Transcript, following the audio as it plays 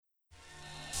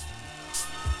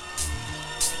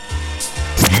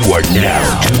You are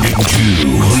now tuned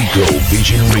into Clico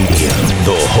Vision Radio,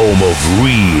 the home of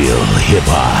real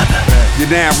hip-hop. You're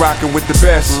now rocking with the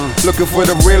best. Looking for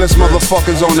the realest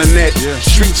motherfuckers on the net.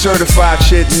 Street certified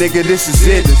shit, nigga, this is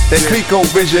it. That Clico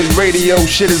Vision Radio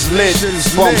shit is lit.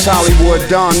 Bumps Hollywood,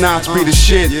 Don Knotts be the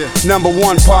shit.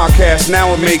 #1 podcast,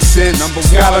 now it makes sense.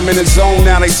 Got them in the zone,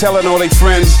 now they telling all they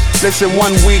friends. Listen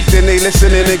 1 week, then they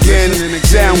listening again.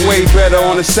 Sound way better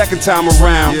on the second time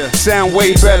around. Sound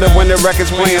way better when the record's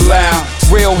playing loud.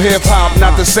 Real hip hop,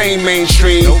 not the same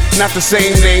mainstream. Not the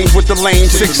same names with the lame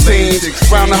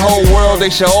 16s. Round the whole world, they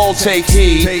should all take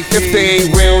heed. If they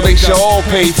ain't real, they should all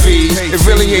pay fees. It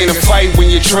really ain't a fight when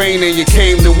you're trained and you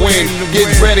came to win. Get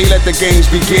ready, let the games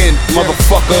begin,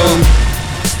 motherfucker.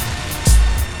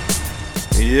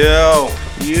 Yo.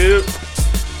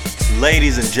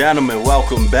 Ladies and gentlemen,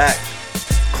 welcome back.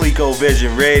 Clico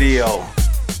Vision Radio.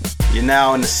 You're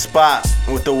now in the spot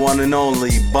with the one and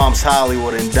only Bumps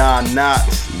Hollywood and Don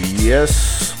Knotts.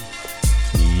 Yes.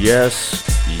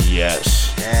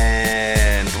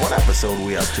 And what episode are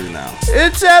we up to now?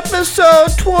 It's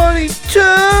episode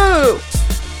 22.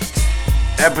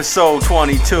 Episode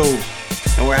 22.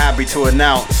 And we're happy to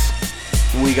announce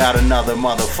we got another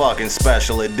motherfucking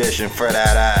special edition for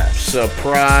that ass.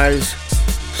 Surprise.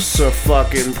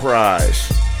 Fucking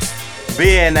prize.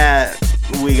 Being that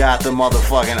we got the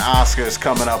motherfucking Oscars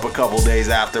coming up a couple days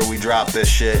after we drop this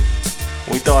shit,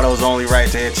 we thought it was only right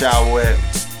to hit y'all with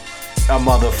a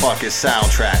motherfucking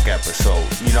soundtrack episode.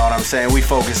 You know what I'm saying? We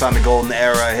focus on the golden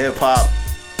era of hip hop,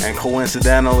 and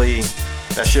coincidentally,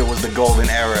 that shit was the golden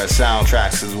era of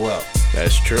soundtracks as well.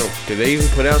 That's true. Do they even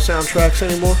put out soundtracks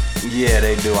anymore? Yeah,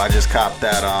 they do. I just copped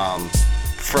that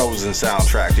Frozen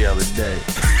soundtrack the other day.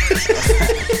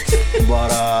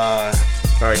 But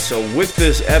Alright, so with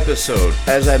this episode,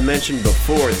 as I mentioned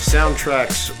before, the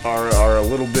soundtracks are a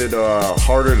little bit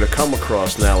harder to come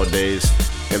across nowadays,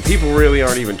 and people really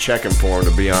aren't even checking for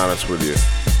them, to be honest with you.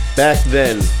 Back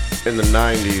then, in the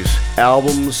 90s,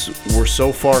 albums were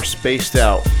so far spaced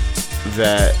out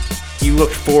that you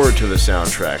looked forward to the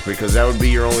soundtrack, because that would be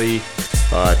your only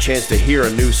chance to hear a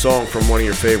new song from one of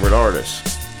your favorite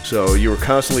artists. So you were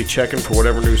constantly checking for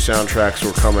whatever new soundtracks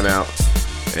were coming out,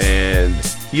 and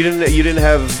you didn't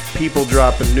have people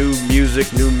dropping new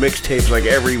music, new mixtapes like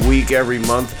every week, every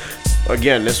month.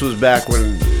 Again, this was back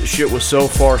when shit was so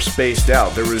far spaced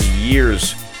out. There was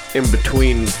years in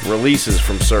between releases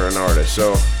from certain artists.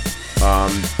 So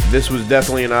this was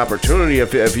definitely an opportunity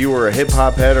if you were a hip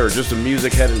hop head or just a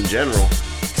music head in general.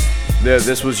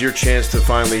 This was your chance to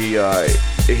finally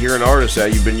hear an artist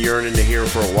that you've been yearning to hear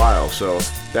for a while. So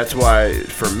that's why,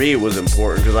 for me, it was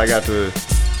important, because I got to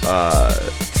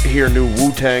hear new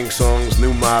Wu-Tang songs,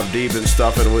 new Mobb Deep and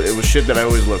stuff, and it was shit that I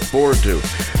always looked forward to.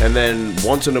 And then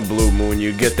once in a blue moon,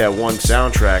 you get that one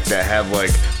soundtrack that had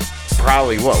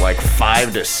probably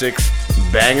 5 to 6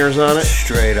 bangers on it.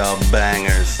 Straight up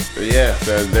bangers. Yeah,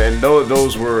 and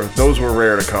those were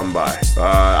rare to come by.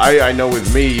 I know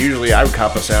with me, usually I would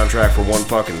cop a soundtrack for one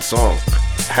fucking song.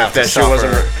 Half that shit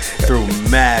wasn't through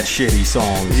mad shitty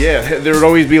songs. Yeah, there would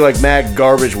always be mad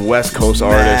garbage West Coast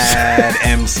artists. Mad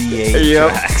MCA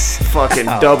tracks. Fucking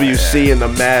WC in the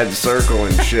mad circle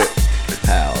and shit.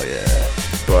 Hell yeah.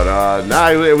 But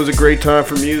it was a great time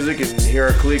for music, and here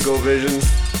at Clico Vision,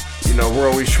 you know, we're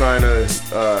always trying to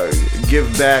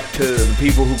give back to the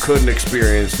people who couldn't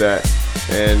experience that,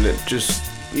 and just,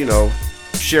 you know,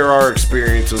 share our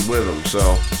experiences with them.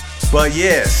 So. But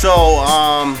yeah, so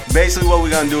basically what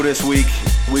we're gonna do this week,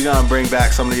 we're gonna bring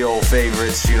back some of the old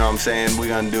favorites, you know what I'm saying? We're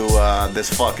gonna do this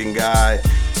fucking guy,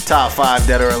 top 5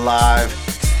 dead or alive,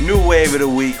 new wave of the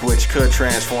week, which could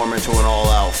transform into an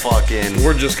all-out fucking...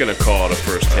 We're just gonna call it a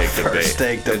first take debate. First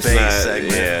take debate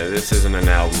segment. Yeah, this isn't an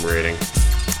album rating.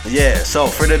 Yeah, so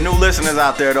for the new listeners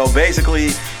out there though, basically,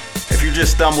 if you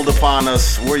just stumbled upon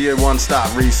us, we're your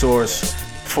one-stop resource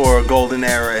for a golden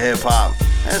era of hip-hop,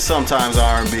 and sometimes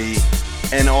R&B,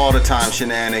 and all the time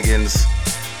shenanigans.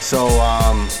 So,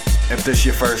 if this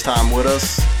your first time with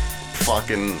us,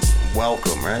 fucking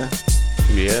welcome, man.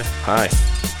 Yeah, hi.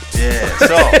 Yeah,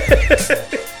 so,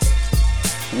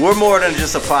 we're more than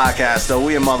just a podcast, though.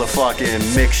 We a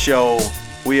motherfucking mix show.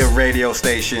 We a radio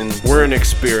station. We're an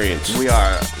experience. We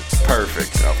are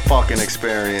perfect. A fucking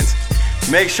experience.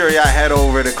 Make sure y'all head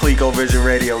over to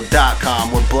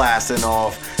ClicoVisionRadio.com. We're blasting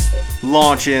off,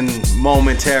 launching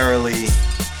momentarily,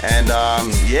 and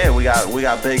yeah, we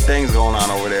got big things going on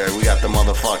over there. We got the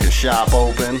motherfucking shop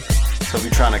open, so if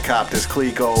you're trying to cop this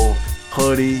Clico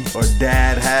hoodie or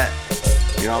dad hat,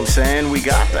 you know what I'm saying, we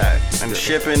got that, and the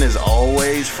shipping is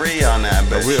always free on that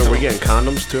bitch. Are we getting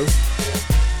condoms too?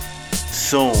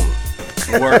 Soon.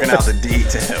 working out the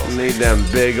details. Need them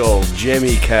big old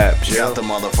Jimmy caps, You yo. got the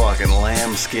motherfucking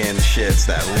lambskin shits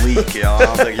that leak, yo. I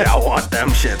was like, yeah, I want them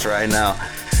shits right now.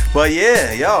 But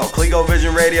yeah, yo,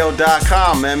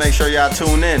 ClicoVisionRadio.com, man. Make sure y'all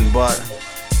tune in. But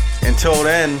until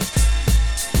then,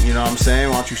 you know what I'm saying?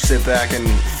 Why don't you sit back and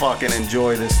fucking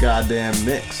enjoy this goddamn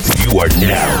mix? You are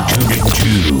now tuned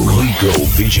into Clico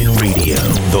Vision Radio,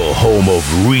 the home of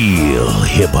real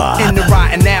hip-hop. In the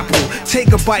rotten apple,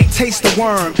 take a bite, taste the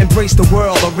worm, embrace the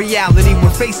world of reality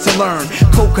with face to learn.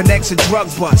 Coke connects a drug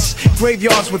bust,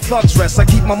 graveyards with thugs rest. I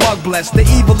keep my mug blessed. The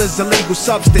evil is a legal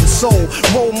substance, soul.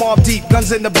 Roll mob deep,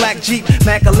 guns in the black Jeep,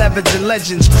 Mac 11s and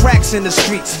legends, cracks in the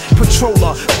streets.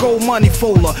 Patroller, gold money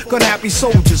folder, gun happy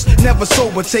soldiers, never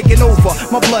sober, taking over.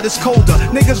 My blood is colder.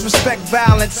 Niggas respect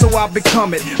violence, so I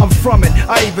become it. I'm from it,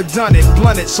 I even done it,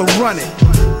 blunt it, so run it.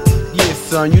 Yeah,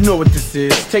 son, you know what this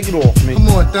is. Take it off me. Come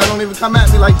on, Thun, don't even come at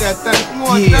me like that, Thun. Come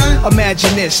on, Yeah, Thun.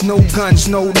 imagine this, no guns,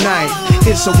 no knife.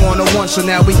 It's a one-on-one, so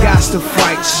now we got to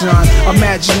fight, son.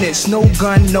 Imagine this, no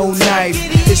gun, no knife.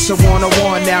 It's a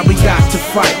one-on-one, now we got to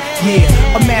fight. Yeah,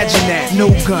 imagine that, no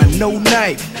gun, no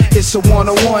knife. It's a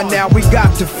one-on-one, now we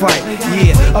got to fight.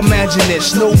 Yeah, imagine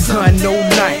this, no gun, no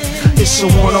knife. It's a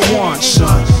one-on-one,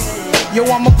 son. Yo,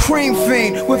 I'm a cream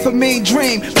fiend with a mean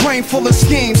dream, brain full of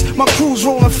schemes. My crew's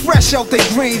rolling fresh out their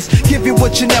greens. Give you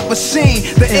what you never seen.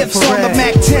 The ifs on the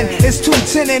Mac 10. It's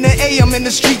 2:10 in the AM in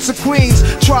the streets of Queens.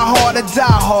 Try hard or die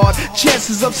hard.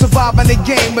 Chances of surviving the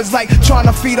game is like trying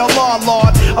to feed a law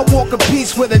lord. I walk a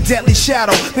piece with a deadly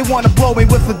shadow. They wanna blow me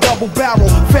with a double barrel.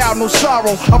 Foul, no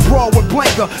sorrow. I brawl with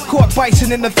blanker. Caught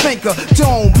bison in the thinker.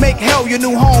 Dome, make hell your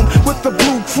new home with the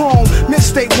blue chrome.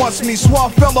 Mid-state wants me.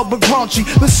 Suave fellow but grouchy.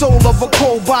 The soul of a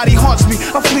cold body haunts me.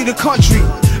 I flee the country,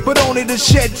 but only to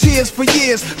shed tears for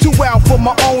years. Too wild for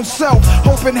my own self,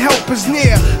 hoping help is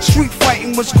near. Street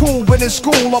fighting was cool, but in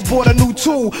school I bought a new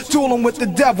tool. Dueling with the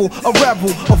devil, a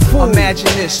rebel, a fool. Imagine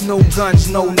this, no guns,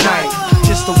 no knife.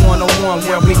 Just a one-on-one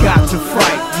where we got to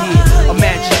fight. Yeah,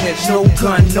 imagine this, no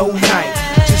gun, no knife.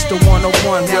 Just a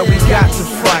one-on-one where we got to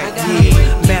fight.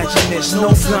 Yeah, imagine this,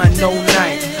 no gun, no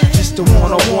knife. Just a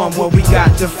one-on-one where we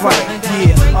got to fight.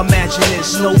 Yeah, imagine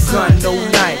this, no gun, no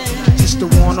knife. Just a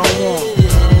one-on-one,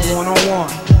 one-on-one.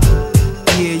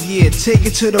 Yeah, take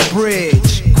it to the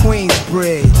bridge, Queens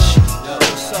Bridge.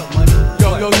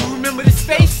 Yo, you remember this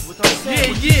face?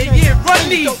 Yeah, run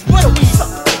these. What are we?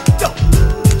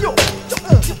 Yo,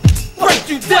 break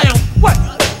you down. What?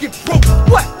 Get broke.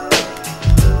 What?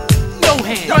 No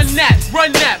hands. Run that.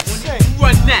 Run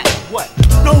that. What?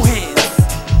 No hands.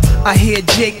 I hear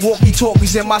Jake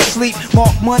walkie-talkies in my sleep.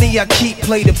 Mark money I keep,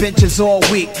 play the benches all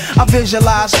week. I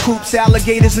visualize coops,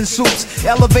 alligators and suits.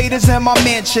 Elevators in my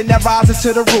mansion that rises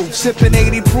to the roof. Sipping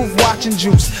 80 proof, watching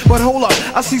juice. But hold up,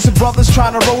 I see some brothers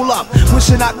trying to roll up,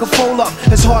 wishing I could fold up.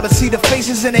 It's hard to see the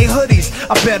faces in their hoodies.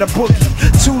 I bet a boogie.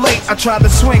 Too late, I tried to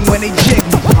swing when they jig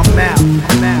me. I'm out.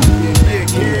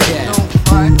 Yeah.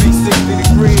 360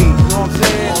 degrees, you know what I'm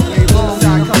saying?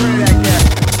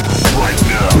 Right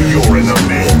now, you're in the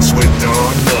mix with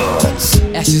Don Nuts.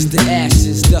 Ashes to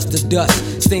ashes, dust to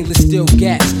dust. Stainless steel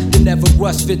gas, they never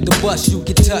rust. Fit the bus, you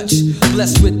can touch.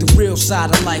 Blessed with the real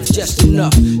side of life, just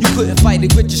enough. You couldn't fight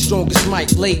it with your strongest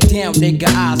might. Lay down, nigga,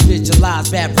 eyes visualize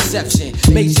bad perception.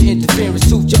 Major interference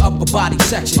to your upper body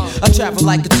section. I travel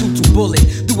like a 2-2 bullet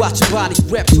throughout your body,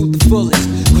 rep to the fullest.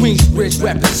 Queensbridge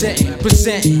representing,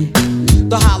 presenting.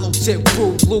 The hollow tip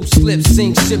crew, loose lips,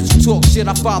 sing ships, you talk shit,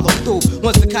 I follow through.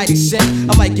 Once the kite is sent,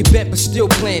 I might get bent, but still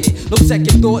planning. No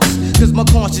second thoughts, cause my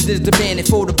conscience is demanding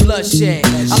for the bloodshed.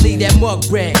 I leave that mug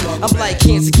red. I'm like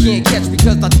cancer, can't catch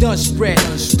because I done spread.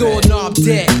 Doorknob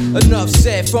dead, enough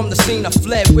said. From the scene I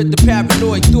fled with the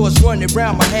paranoid thoughts running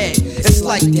around my head. It's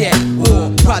like that, war,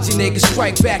 project niggas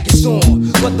strike back, it's on.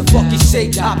 What the fuck you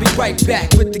say, I'll be right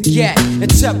back with the gat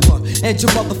and temper. And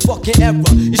your motherfucking error.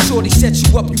 You sure they set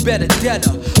you up, you better dead.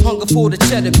 Hunger for the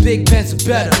cheddar, big pens are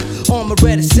better. Armor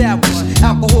red and sandwich,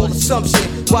 alcohol assumption.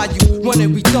 While you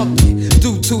running, we thumping.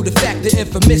 Due to the fact the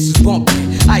infamous is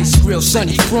bumping. Ice grill,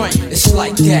 sunny front, it's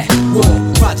like that. War,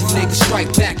 project niggas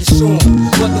strike back, it's on.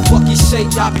 What the fuck you say,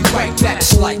 I'll be right back,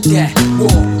 it's like that.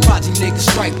 War, project niggas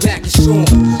strike back, it's on.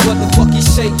 What the fuck you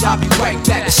say, I'll be right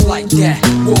back, it's like that.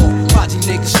 War, project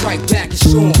niggas strike back, it's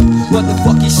on. What the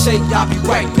fuck you say, I'll be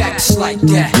right back, it's like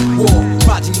that. War,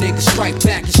 project niggas strike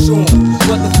back, it's on.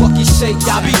 What the fuck you say?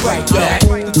 I'll be right back.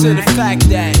 To the fact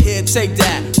that, here, take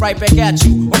that. Right back at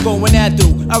you. I'm going at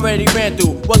dude. Already ran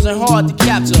through. Wasn't hard to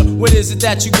capture. What is it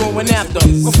that you going after?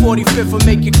 From 45th will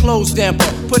make your clothes damper.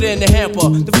 Put in the hamper.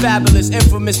 The fabulous,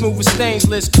 infamous, moving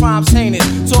stainless. Crimes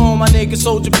heinous. To all my niggas,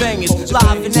 soldier bangers.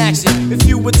 Live in action. If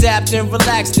you adapt and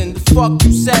relaxed, then the fuck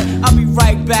you said. I'll be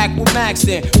right back with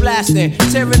Maxton. Blasting.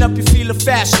 Tearing up your feel of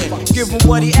fashion. Give him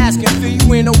what he asking. Feel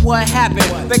you ain't know what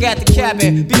happened. Back at the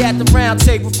cabin. Be at the round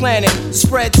table planning.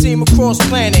 Spread team across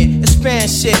planet.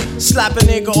 Expand shit. Slap a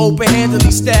nigga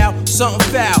open-handedly style.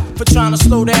 Something foul. For trying to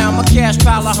slow down my cash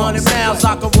pile 100 miles.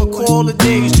 I can recall the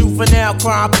days juvenile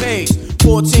crime pays.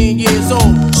 14 years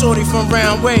old, shorty from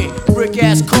round way. Brick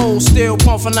ass cold, still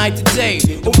pump from night to day.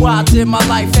 But why did my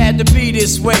life had to be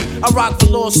this way? I rock the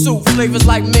lawsuit, flavors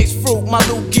like mixed fruit. My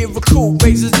loot get recoup,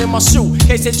 razors in my shoe.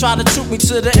 Case they try to shoot me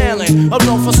to the island. Up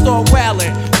north I start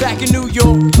wildin'. Back in New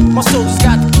York, my soldiers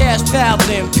got the cash piled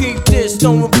in. Peep this,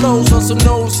 throwing blows on some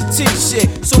nose to teeth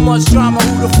shit. So much drama,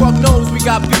 who the fuck knows we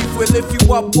got beef with? Lift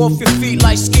you up off your feet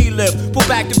like ski lift. Pull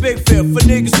back the big fifth for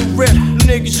niggas who rip, the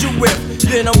niggas you whip.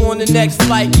 Then I'm on the next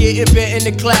flight, getting bent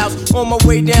in the clouds. On my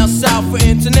way down south for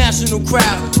international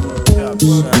crowd.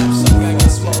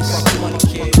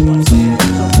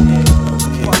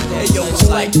 Hey yo, it's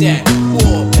like that.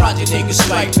 War, project niggas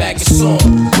strike back, it's on.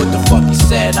 What the fuck he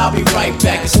said, I'll be right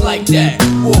back, it's like that.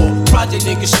 War, project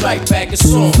niggas strike back, it's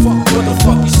on. What the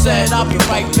fuck he said, I'll be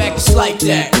right back, it's like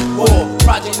that. War,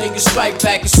 project niggas strike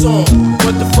back, it's on.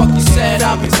 What the fuck he said,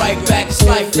 I'll be right back, it's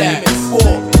like that.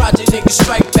 War, project niggas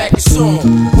strike back, it's on.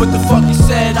 What the fuck he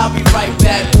said, I'll be right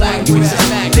back. Black wings and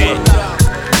Mac.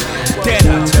 Dead,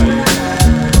 I tell you.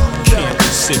 Can't be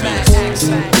serious.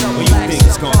 What you think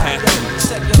is gonna happen?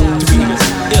 Three of the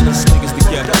illest niggas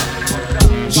together.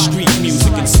 Street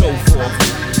music and so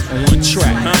forth. On one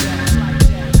track, huh?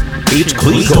 It's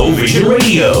ColecoVision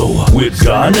Radio with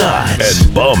Ghana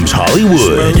and Bums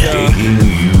Hollywood taking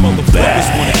you Motherfuckers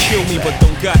back. wanna kill me but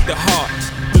don't got the heart.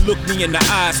 Look me in the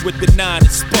eyes with the 9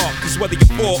 and spark. Cause whether you're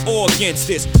for or against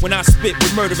this, when I spit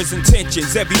with murderous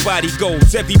intentions, everybody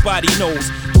goes, everybody knows.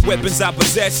 The weapons I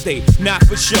possess, they not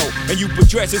for show. And you put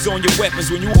dresses on your weapons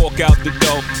when you walk out the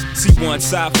door. See one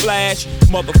side flash,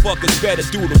 motherfuckers better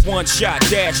do the one shot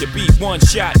dash or be one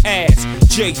shot ass.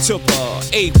 J took her,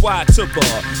 AY took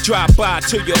her. Drive by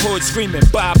to your hood screaming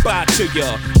bye bye to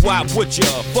ya. Why would ya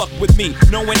fuck with me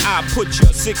knowing I put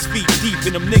ya 6 feet deep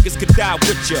and them niggas could die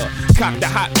with ya. Cock the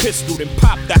hot pistol, then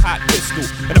pop the hot pistol.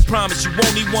 And I promise you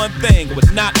only one thing, I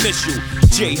would not miss you.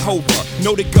 Jehovah,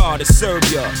 know the God to serve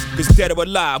ya. Cause dead or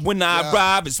alive, when I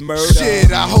arrive, it's murder.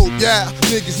 Shit, I hope, yeah,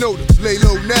 niggas know to lay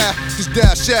low now. Cause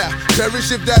thou shall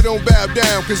perish if thou don't bow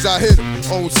down. Cause I hit 'em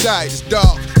on sight, it's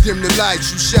dark. Dim the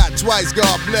lights, you shot twice,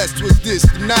 God bless. Was this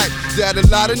the night that a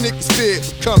lot of niggas feared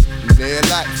for coming in their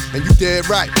life? And you dead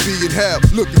right, be in hell,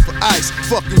 looking for ice.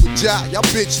 Fucking with y'all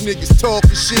bitch niggas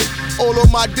talking shit. All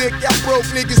on my dick, y'all broke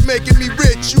niggas making me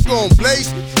rich. You gon'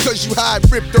 blaze me, cause you hide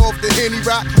ripped off the Henny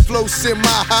Rock. Flow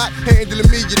semi-hot, handling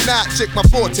me, you're not. Check my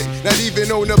forte, not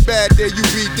even on a bad day you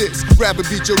read this. Rather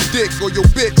beat your dick or your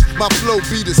bitch. My flow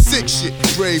be the sick shit,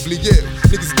 gravely ill.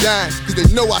 Niggas dying, cause they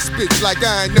know I spit like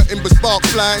I ain't nothing but spark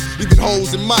flying. Even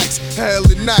hoes and mics, hell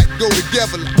and night go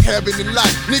together like heaven and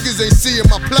light. Niggas ain't seeing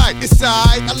my plight, it's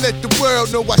alright. I let the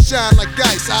world know I shine like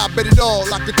ice. I bet it all,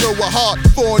 I could throw a heart,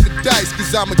 4 on the dice,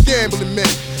 cause I'm a gambling man.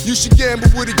 You should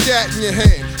gamble with a gat in your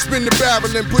hand. Spin the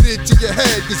barrel and put it to your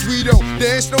head. Cause we don't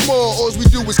dance no more. All we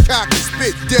do is cock and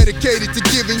spit. Dedicated to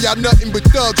giving y'all nothing but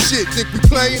thug shit. Think we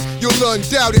playing? You'll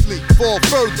undoubtedly fall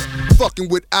further. Fucking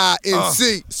with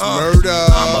INC, it's murder.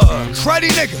 I'm a cruddy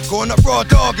nigga, going up raw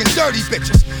dog and dirty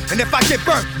bitches. And if I get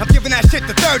burnt, I'm giving that shit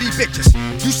to 30 bitches.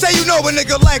 You say you know a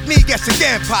nigga like me gets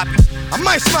again poppin'. I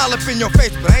might smile up in your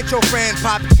face, but I ain't your friend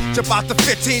poppin'. Jump out the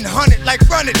 1500 like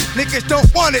run it. Niggas don't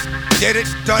want it. Did it,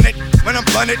 done it, when I'm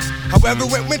blunted. However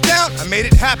it went down, I made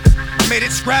it happen. I made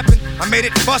it scrappin', I made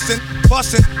it bustin',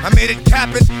 I made it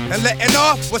cappin'. And letting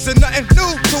off wasn't nothing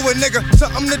new to a nigga.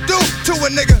 Something to do to a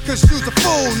nigga, cause you's a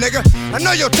fool, nigga. I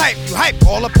know your type, you hype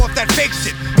all up off that fake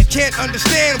shit. And can't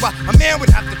understand why a man would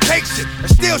have to take shit or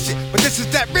steal shit. But this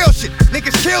is that real shit.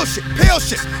 Niggas kill shit, peel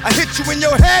shit. I hit you in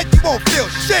your head, you won't feel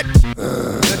shit.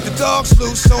 Let the dogs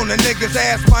loose on the nigga's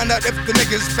ass. Find out if the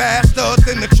nigga's faster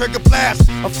than the trigger blast.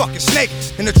 A fucking snake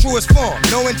in the truest form.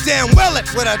 Knowing damn well that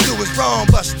what I do is wrong,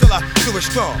 but still I do it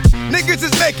strong. Niggas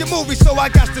is making movies, so I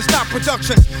got to stop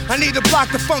production. I need to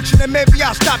block the function and maybe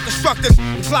I'll stop destructing.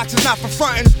 The clocks is not for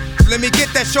frontin'. Let me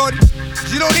get that shorty.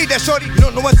 You don't need that shorty. You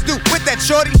don't know what to do with that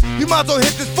shorty. You might as well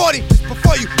hit this 40 just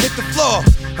before you hit the floor.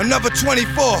 another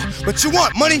 24. But you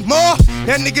want money more?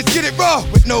 That niggas get it raw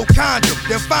with no condom.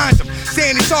 They'll find him,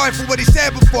 saying he's sorry for what he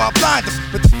said before I blind him.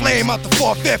 With the flame out the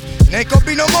 4/5. It ain't gonna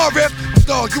be no more riff.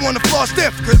 Dog, you on the floor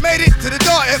stiff. Could've made it to the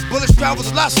door if bullets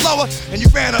travels a lot slower and you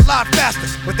ran a lot faster.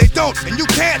 But they don't, and you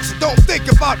can't, so don't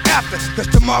think about after. Cause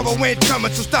tomorrow ain't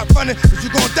coming, so stop running, cause you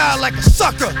gon' die like a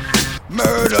sucker.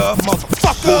 Murder,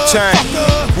 motherfucker. Wu-Tang,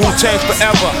 Wu-Tang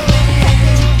forever.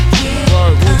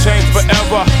 Word, Wu-Tang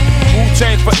forever.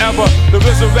 Wu-Tang forever. The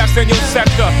resurrection in your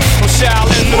sector. From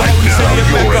Shaolin to the holy city of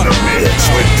Mecca.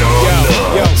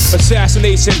 Yo,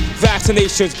 assassination,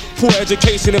 vaccinations, poor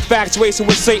education, infatuation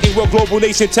with Satan, world global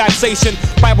nation, taxation,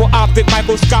 Bible optic,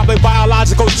 microscopic,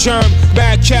 biological germ,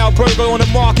 mad cow burger on the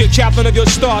market, captain of your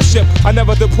starship. I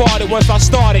never departed once I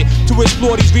started to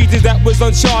explore these regions that was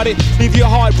uncharted. Leave your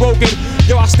heart broken.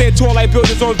 Yo, I stand tall like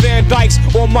buildings on Van Dykes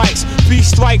or Mikes. Beat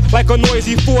strike like a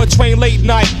noisy Ford train late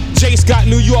night. Jace got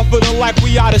New York feeling like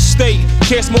we out of state.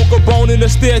 Can't smoke a bone in the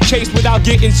staircase without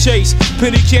getting chased.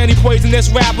 Penny candy poisonous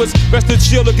rappers, best to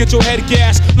chill or get your head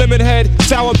gas. Lemon head,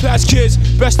 Sour Patch Kids,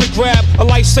 best to grab a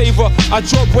lifesaver. I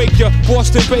drug break ya,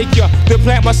 Boston bake ya, then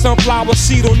plant my sunflower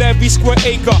seed on every square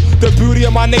acre. The beauty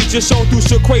of my nature shown through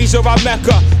Shaquazer I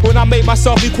Mecca. When I make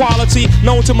myself equality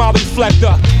known to my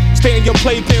reflector. Stay in your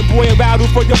playpen, boy, and battle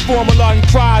for your formula and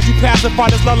cries. You pacify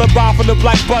this lullaby from the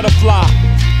black butterfly.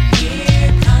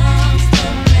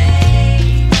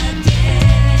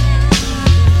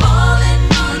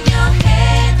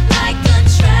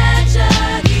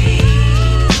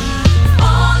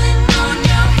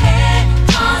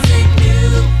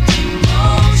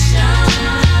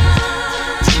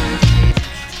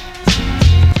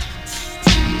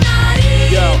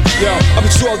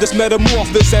 Absorb this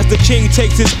metamorphosis as the king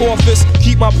takes his office.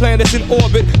 Keep my planets in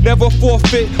orbit, never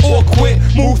forfeit or quit.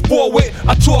 Move forward,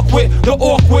 I talk with the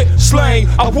awkward slang.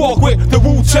 I walk with the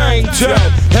Wu-Tang Jam.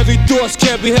 Heavy thoughts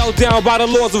can't be held down by the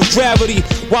laws of gravity.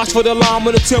 Watch for the alarm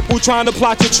in the temple trying to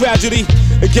plot your tragedy.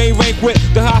 A game rank with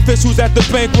the high officials at the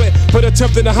banquet, but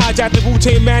attempting to hijack the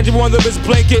Wu-Tang manual under his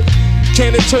blanket.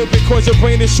 Can't interpret cause your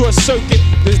brain is short circuit.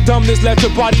 This dumbness left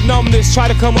your body numbness. Try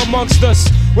to come amongst us.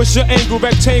 What's your angle,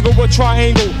 rectangle or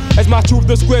triangle? As my truth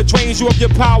the square drains you of your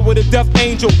power. The death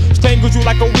angel strangles you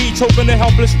like a weed choking a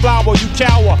helpless flower. You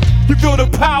cower. You feel the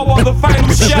power of the final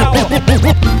shower.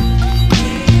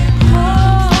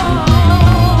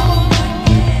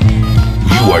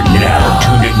 You are now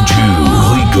tuned into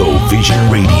Glico Vision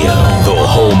Radio, the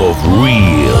home of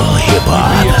real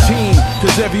hip-hop.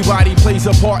 Cause everybody plays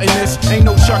a part in this. Ain't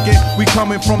no chucking, we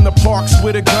coming from the parks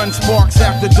where the gun sparks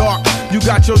after dark. You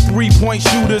got your 3-point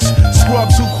shooters, scrub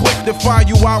too quick to fire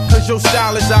you out cause your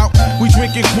style is out. We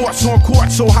drinking quarts on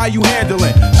court, so how you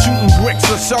handling? Shooting bricks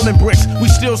or selling bricks, we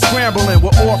still scrambling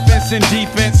with offense and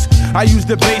defense. I use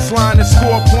the baseline to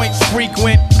score points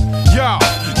frequent.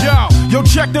 Yo,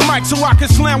 check the mic so I can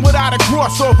slam without a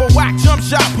crossover. Whack, jump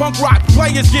shot, punk rock,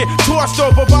 players get tossed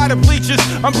over by the bleachers.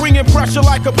 I'm bringing pressure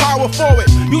like a power forward.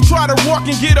 You try to walk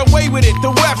and get away with it,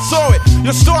 the ref saw it.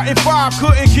 Your starting 5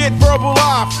 couldn't get verbal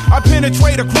off. I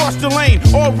penetrate across the lane,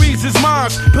 all reads is mine.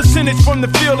 Percentage from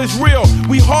the field is real,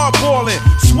 we hardballing.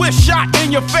 Swift shot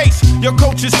in your face, your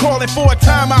coach is calling for a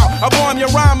timeout. I bomb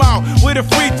your rhyme out with a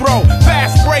free throw.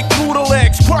 Fast break through the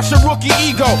legs, crush a rookie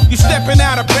ego. You stepping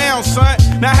out of bounds, son.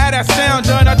 Now how that sound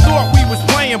done, I thought we was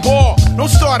playing ball. Don't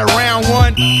start around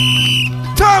one.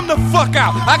 Time the fuck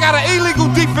out. I got an illegal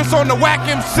defense on the whack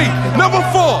MC. Number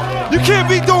 4. You can't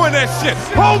be doing that shit.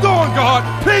 Hold on, God.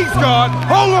 Please, God.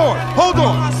 Hold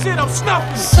on. Shit, I'm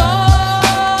snuffing.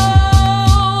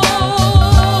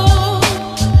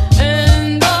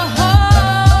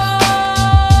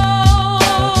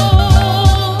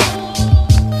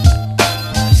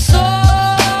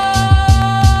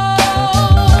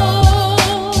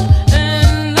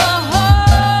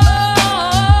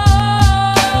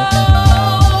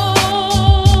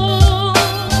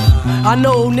 I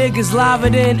know niggas liver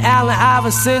than Allen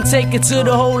Iverson. Take it to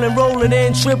the hole and roll it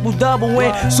in. Triple double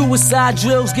win. Suicide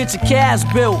drills, get your calves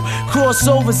built.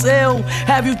 Crossovers ill,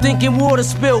 have you thinking water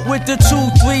spilt. With the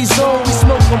 2-3 zone, we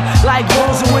smoke them like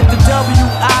bones. And with the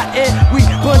WIN, we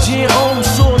bungee and own.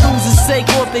 Sore losers take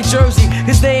off their jersey,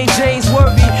 cause they ain't James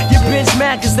Worthy. You bench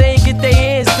mad cause they ain't get their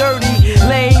hands dirty.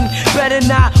 Lane, better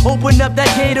not open up that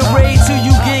Gatorade till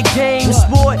you get game.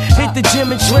 Sport, hit the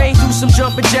gym and train. Do some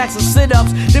jumping jacks and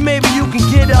sit-ups, then maybe you can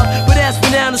get up. But as for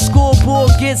now, the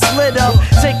scoreboard gets lit up.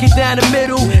 Take it down the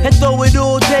middle and throw it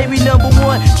all day. We number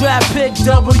 1 draft pick,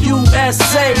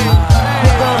 WSA.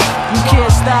 Nigga, you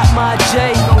can't stop my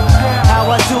J. how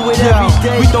I do it every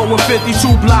day. We throwin' 52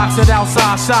 blocks at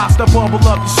outside shots to bubble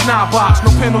up your snot box.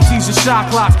 No penalties or shot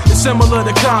clocks. It's similar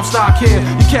to Comstock here.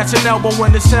 You catch an elbow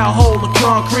when it's hell whole of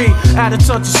concrete. Add a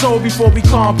touch of soul before we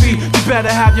compete. You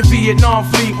better have your Vietnam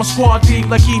fleet. My squad deep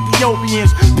like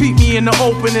Ethiopians. Beat me in the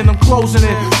open and I'm closing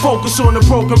it. Focus on the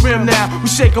broken rim now. We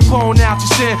shake a bone out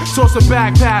your sin. Toss a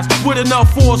back pass with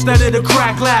enough force that it'll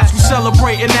crack glass. We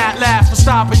celebrating that last for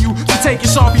stopping you. So take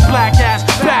your sorry black ass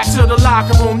back to the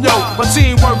locker room. Yo, my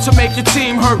team work to make your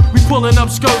team hurt. We pulling up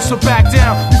skirts to back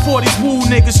down before these woo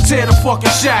niggas tear the fucking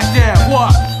shack down.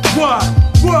 What?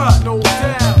 No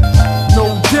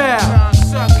doubt.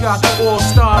 Got the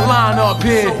all-star line up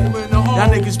here. Y'all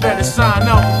niggas better sign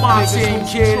up for my team,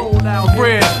 kid. For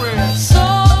real.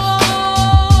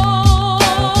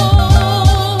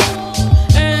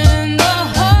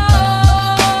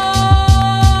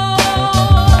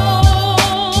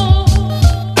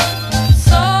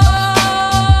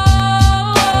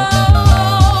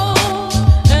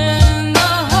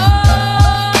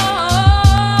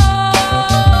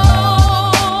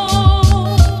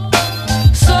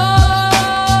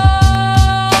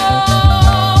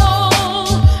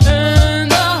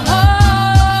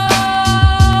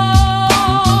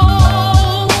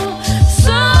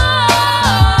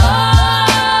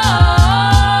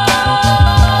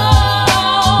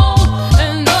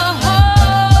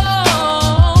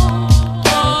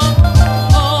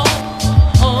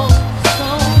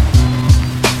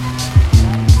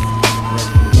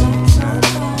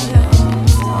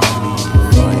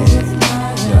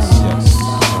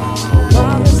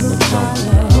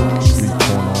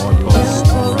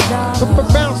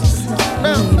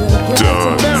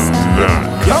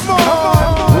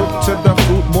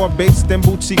 Than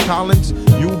Bootsy Collins.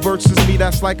 You versus me,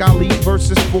 that's like Ali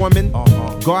versus Foreman.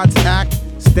 Guards act,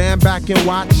 stand back and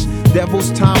watch.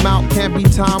 Devil's timeout, can't be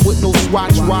timed with no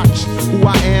swatch. Watch who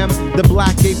I am, the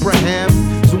Black Abraham.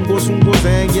 Zungo Zungo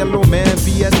Zang, Yellow Man,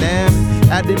 Vietnam.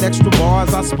 Adding extra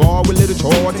bars, I spar with little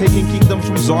chore. Taking kingdoms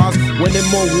from czars, winning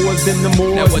more wars than the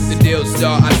Moors. Now what the deal,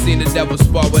 star? I seen the devil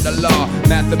spar with the law.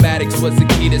 Mathematics was the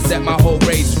key to set my whole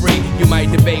race free. You might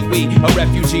debate we, a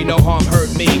refugee, no harm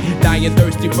hurt me. Dying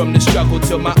thirsty from the struggle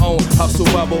to my own hustle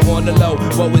bubble on the low.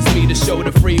 Woe is me to show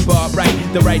the free bar right.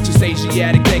 The righteous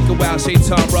Asiatic, think a while,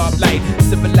 Shaitan rob light.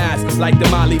 Civilized like the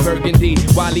Molly Burgundy.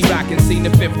 Wally rockin', seen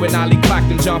the fifth when Ali clocked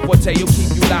him. John Forte, you'll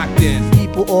keep you locked in.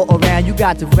 People all around, you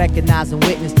got to recognize and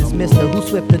witness this mister who's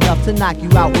swift enough to knock you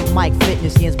out with mic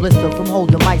fitness. Hands blister from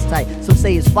holding mics tight. Some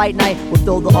say it's fight night, we'll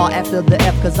throw the R after the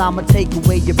F, cause I'ma take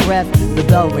away your breath. The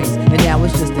bell rings, and now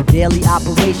it's just a daily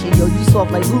operation. Yo, you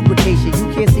soft like lubrication,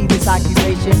 you can't see this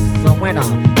accusation. So when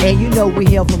and you know we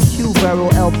hail from Q, Burrow,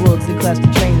 L. Brooks, and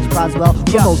Cluster Trainers, Broswell,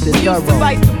 promoted we used to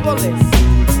fight the bullets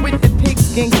with the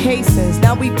pigskin casings.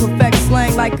 Now we perfect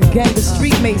slang like a gang of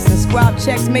street masons. Scribe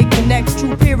checks, make connects,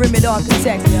 true pyramid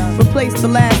architects. Replace the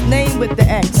last name with the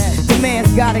X. The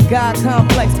man's got a God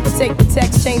complex. But take the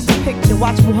text, change the picture.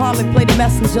 Watch Muhammad play the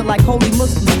messenger like holy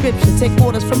Muslim scripture. Take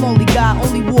orders from only God,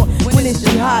 only war when it's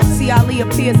jihad. See Ali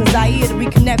appears in Zaire to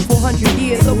reconnect 400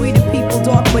 years. So we the people,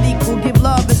 dark but equal, give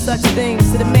love and such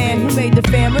things to the man who made the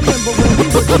fam. Remember when we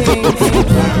were kings.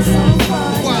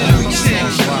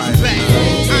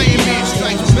 Iron Man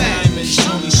strikes back.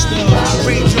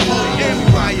 Ranger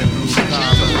Empire.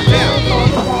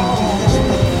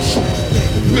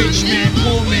 Rich man,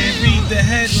 poor man, read the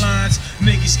headlines.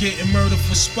 Niggas getting murdered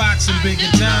for spots and bigger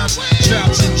dimes.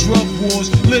 Droughts and drug wars,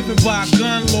 living by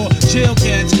gun law. Jail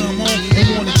cats come home and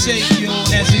wanna take you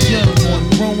on as a young one.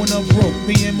 Growing up broke,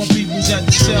 me and my peoples at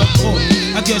the cell court.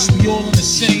 I guess we all in the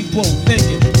same boat,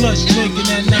 thinking, plus drinking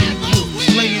that name crew.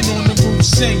 Laying on the roof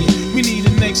saying, we need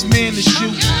the next man to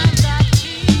shoot.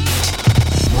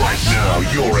 Right now,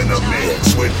 you're in the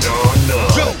mix with Don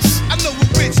Nuts. Yo, I know a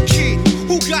rich kid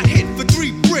who got hit for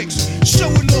 3 bricks.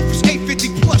 Showing off his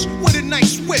 850 plus with a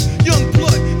nice whip. Young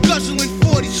blood, guzzling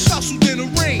 40s, hustled in the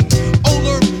rain. Old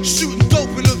herb, shooting dope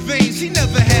in the veins. He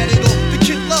never had it all. The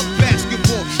kid loved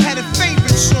basketball, had a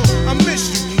favorite song, I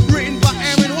Miss You, written by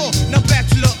Aaron Hall. Now back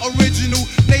to the original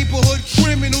neighborhood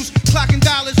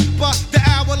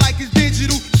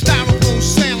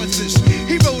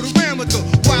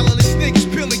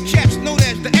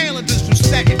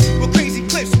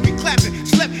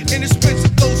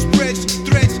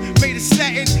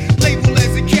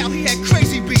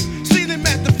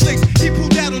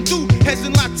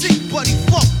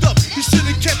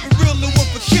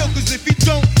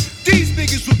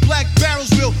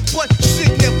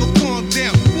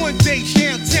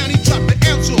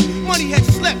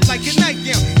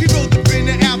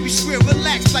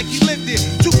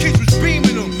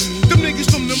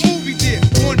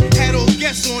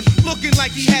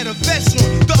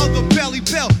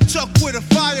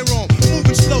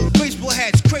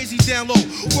low.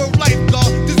 Word life,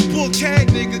 dog, this bookhead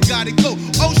nigga gotta go.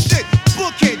 Oh shit,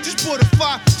 bookhead just bought a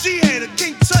 5G head, a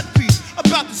King Tut piece,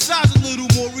 about the size of Little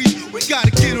Maurice. We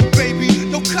gotta get him, baby.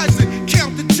 No cousin,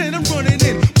 count to 10, I'm running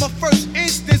in. My first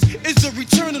instance is the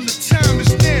return of the time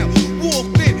is now.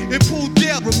 Walked in and pulled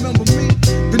out. Remember me,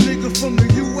 the nigga from the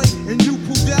UA, and you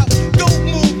pulled out. Don't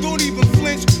move, don't even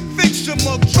flinch. Fix your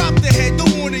mug, drop the head,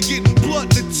 don't wanna get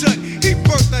blood in the tut. He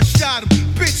burst, I shot him.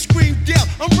 Bitch screamed out,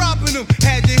 I'm robbing him.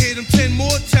 Had to hit him 10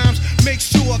 more times, make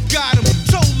sure I got him.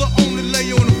 Told her on the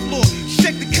lay on the floor.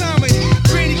 Check the comment.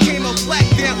 Granny came up black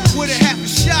down with a half a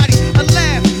shotty. I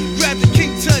laughed, grabbed the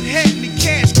King Tut head in the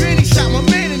cash. Granny shot my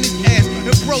man in his ass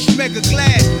and broke mega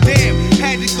glass. Damn,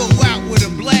 had to go out with a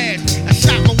blast. I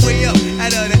shot my way up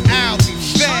out of the aisle, be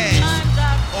fast.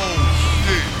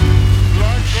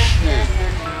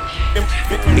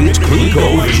 It's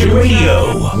Clico Vision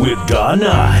Radio with Don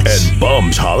Knotts and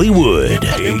Bums Hollywood,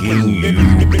 taking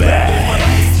you back.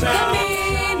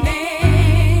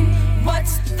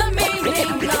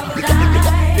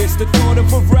 It's the thought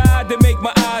of a ride that make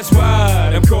my eyes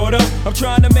wide. I'm caught up, I'm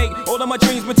trying to make all of my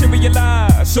dreams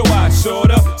materialize. So I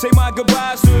sorta say my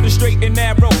goodbyes to the straight and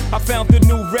narrow. I found the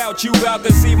new route, you out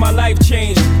to see my life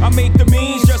change. I make the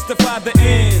means justify the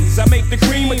ends. I make the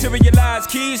cream materialize,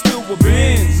 keys to a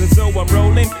Benz. And so I'm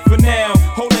rolling for now,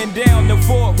 holding down the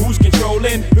fort. Who's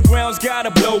controlling? The ground's gotta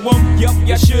blow them. Yup,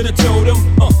 I should've told them.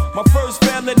 My first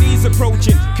felony's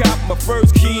approaching. Cop my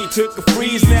first key, took a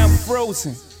freeze, now I'm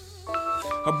frozen.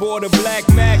 I bought a black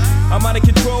Mac, I'm out of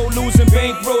control, losing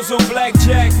bankrolls on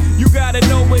blackjack. You gotta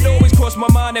know it always crossed my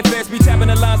mind at fast, be tapping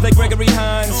the lines like Gregory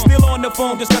Hines. Still on the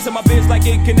phone discussing my biz like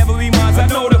it can never be mine. I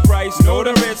know the price, know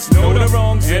the risk, know the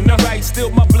wrongs and the right.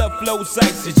 Still my blood flows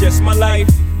ice, it's just my life.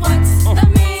 What's the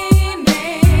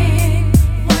meaning?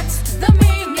 What's the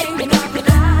meaning of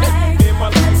life? In my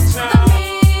lifetime.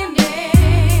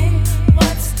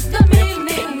 What's the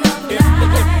meaning of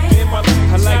life? In my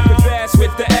lifetime. I like the bass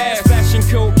with the ass.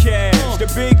 Cold cash. The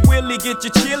big Willie get you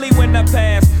chilly when I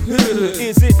pass.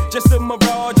 Is it just a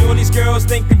mirage? All these girls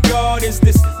think of God. Is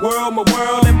this world my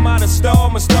world? Am I the star?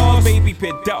 My star, baby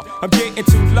pit dog. I'm getting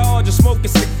too large. I'm smoking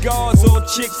cigars. All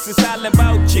chicks is hollering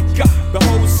about chica. The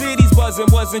whole city's buzzing.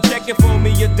 Wasn't checking for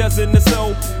me a dozen or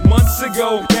so months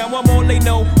ago. Now I'm all they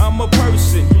know. I'm a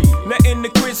person. Letting the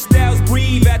crystals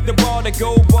breathe at the bar. The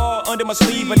gold bar under my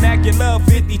sleeve. Vernacular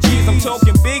 50 G's. I'm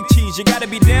talking big cheese. You gotta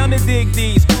be down to dig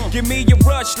these. Give me a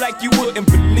rush like you wouldn't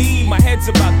believe. My head's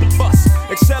about to bust,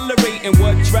 accelerating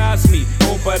what drives me.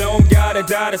 Hope I don't gotta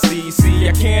die to see. See,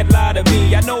 I can't lie to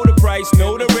me. I know the price,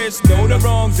 know the risk, know the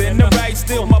wrongs and the right.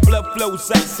 Still my blood flows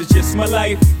ice, it's just my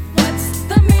life. What's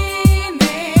the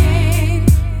meaning?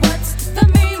 What's the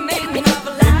meaning of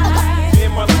life?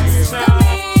 In my lifetime.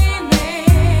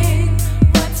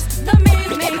 What's the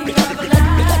meaning of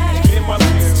life? In my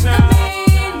lifetime.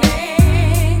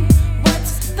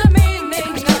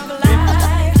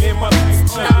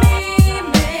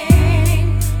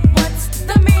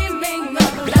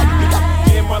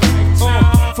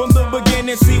 From the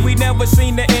beginning, see, we never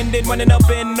seen the ending. Running up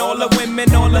in all the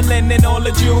women, all the linen, all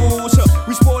the jewels.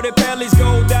 We sported Pellies,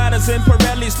 gold dollars, and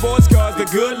Pirelli sports cars. The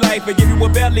good life, I give you a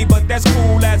belly, but that's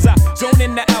cool as I zone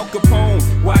in the Al Capone.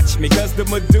 Watch me, cause the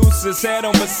Medusa's head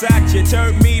on Versace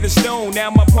turned me to stone.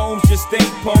 Now my poems just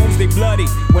ain't poems, they bloody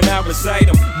when I recite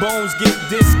them. Bones get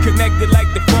disconnected like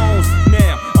the phones.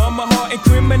 Now, I'm a hardened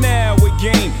criminal with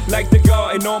game like the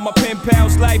garden. On my pen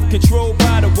pals, life controlled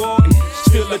by the warden.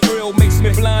 Still the thrill makes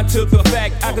me blind to the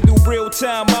fact I can do real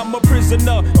time. I'm a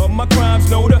prisoner of my crimes.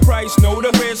 Know the price, know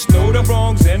the risk, know the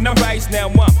wrongs and the rights. Now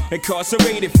I'm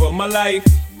incarcerated for my life.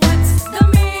 What's the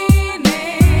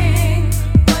meaning?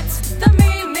 What's the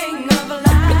meaning of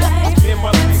life? In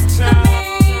my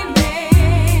lifetime.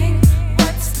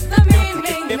 What's the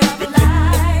meaning of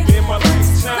life? In my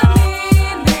lifetime.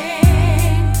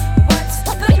 What's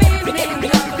the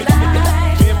meaning of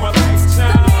life? In my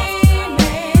lifetime.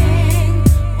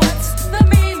 What's the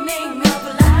meaning of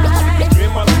life? In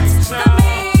my lifetime.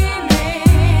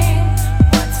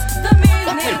 What's the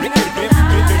meaning of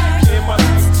life? In my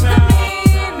lifetime.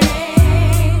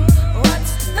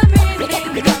 What's the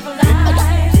meaning of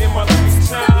life? In my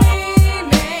lifetime.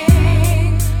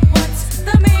 What's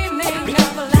the meaning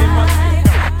of life? In my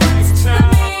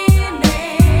lifetime.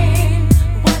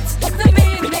 What's the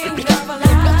meaning of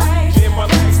life? In my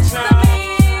lifetime.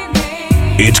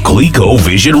 It's Clico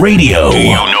Vision Radio.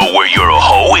 You know where your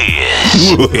hoe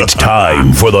is. It's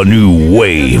time for the new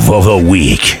wave of the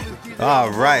week.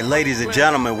 All right, ladies and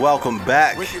gentlemen, welcome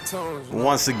back.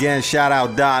 Once again, shout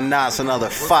out Don Knotts, another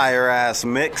fire-ass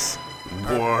mix.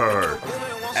 Word.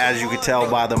 As you can tell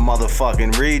by the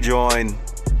motherfucking rejoin,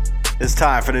 It's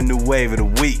time for the new wave of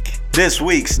the week. This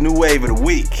week's new wave of the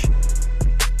week.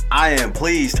 I am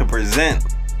pleased to present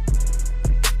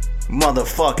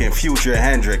motherfucking Future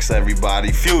Hendrix,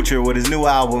 everybody. Future with his new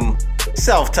album,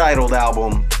 self-titled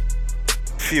album,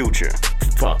 Future.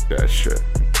 Fuck that shit.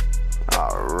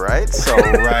 Alright, so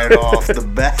right off the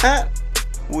bat,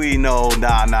 we know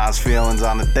Don Knotts' feelings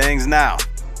on the things. Now,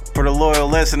 for the loyal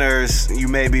listeners, you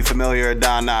may be familiar with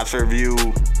Don Knotts' review,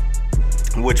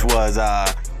 which was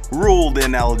ruled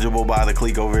ineligible by the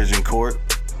ColecoVision Court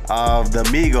of the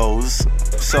Migos.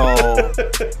 So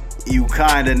you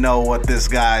kind of know what this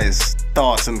guy's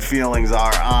thoughts and feelings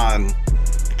are on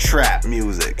trap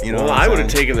music. You know, well, I would have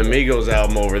taken the Migos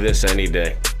album over this any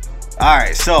day. All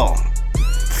right, so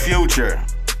Future,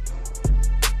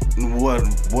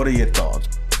 what are your thoughts?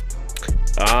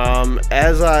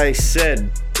 As I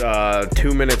said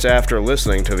 2 minutes after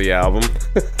listening to the album,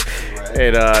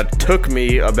 it took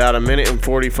me about 1 minute and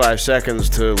 45 seconds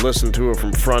to listen to it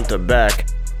from front to back.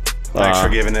 Thanks for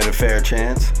giving it a fair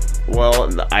chance. Well,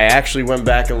 I actually went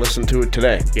back and listened to it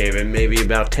today. Gave it maybe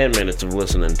about 10 minutes of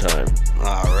listening time.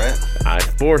 Alright. I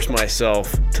forced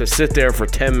myself to sit there for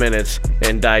 10 minutes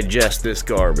and digest this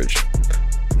garbage.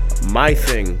 My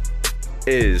thing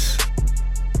is,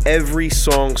 every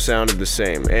song sounded the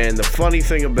same. And the funny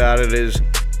thing about it is,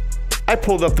 I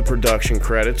pulled up the production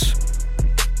credits.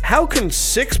 How can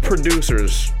 6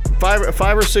 producers, five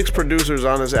or six producers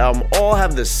on this album all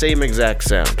have the same exact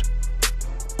sound?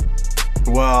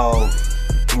 Well,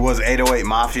 was 808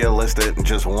 Mafia listed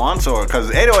just once? Or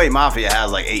because 808 Mafia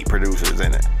has like 8 producers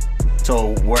in it.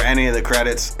 So were any of the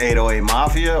credits 808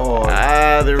 Mafia or?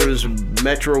 There was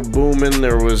Metro Boomin.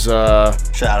 There was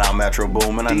shout out Metro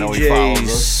Boomin. I know he follows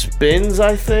us. Spins,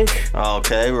 I think.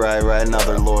 Okay, right.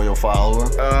 Another loyal follower.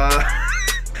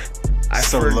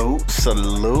 Salute.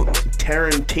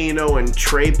 Tarantino and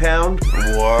Trey Pound.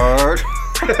 Word.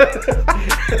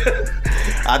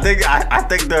 I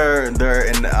think they're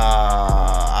in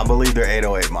I believe they're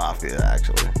 808 Mafia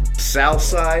actually.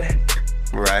 Southside.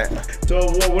 Right. So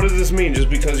what does this mean? Just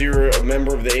because you're a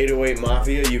member of the 808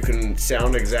 Mafia, you can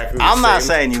sound exactly the same? I'm not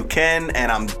saying you can,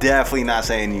 and I'm definitely not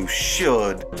saying you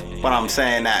should, but I'm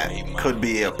saying that could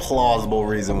be a plausible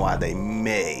reason why they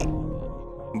may.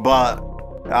 But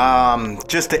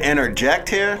just to interject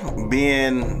here,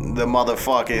 being the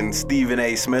motherfucking Stephen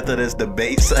A. Smith of this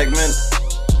debate segment,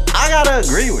 I gotta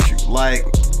agree with you. Like,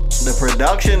 the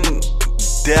production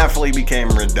definitely became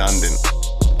redundant.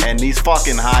 And these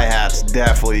fucking hi-hats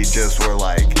definitely just were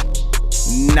like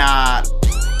not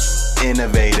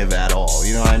innovative at all.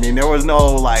 You know what I mean? There was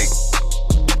no like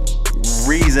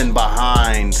reason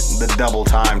behind the double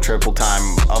time, triple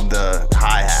time of the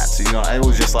hi-hats. You know, it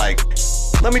was just like,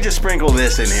 let me just sprinkle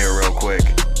this in here real quick.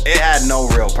 It had no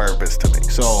real purpose to me.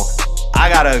 So I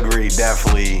gotta agree,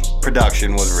 definitely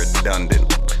production was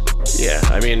redundant. Yeah,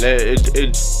 I mean,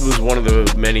 it was one of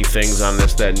the many things on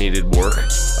this that needed work.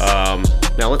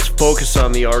 Now let's focus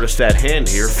on the artist at hand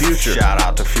here, Future. Shout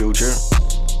out to Future.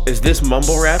 Is this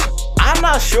mumble rap? I'm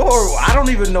not sure. I don't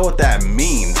even know what that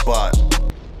means, but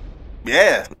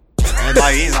yeah. And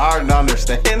like, he's hard to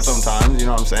understand sometimes, you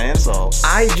know what I'm saying? So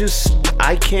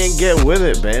I can't get with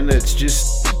it, man. It's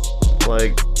just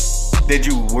like,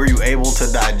 were you able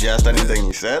to digest anything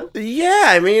you said? Yeah,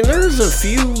 I mean, there's a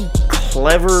few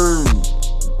clever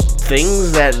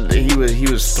things that he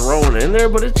was throwing in there,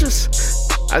 but it just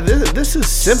this is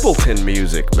simpleton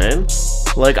music, man.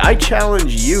 Like, I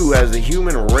challenge you as a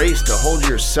human race to hold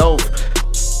yourself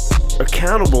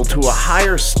accountable to a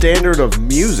higher standard of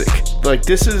music. Like,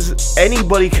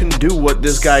 anybody can do what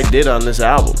this guy did on this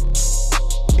album.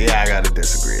 Yeah, I gotta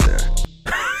disagree there.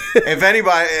 If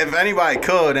anybody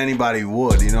could, anybody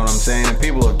would, you know what I'm saying? And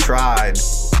people have tried,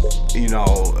 you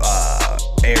know,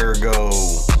 Ergo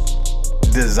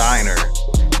Designer,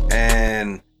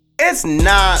 and it's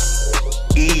not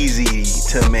easy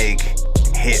to make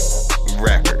hit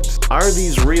records. Are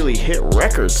these really hit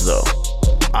records though?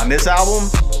 On this album?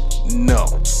 No.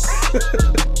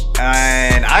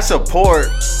 And I support,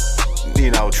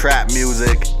 you know, trap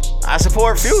music. I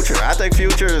support Future. I think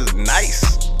Future is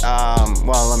nice.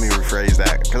 Well, let me rephrase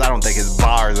that, because I don't think his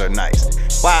bars are nice.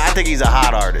 Well, I think he's a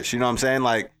hot artist, you know what I'm saying?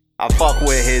 Like, I fuck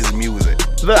with his music.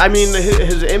 I mean,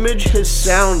 his image, his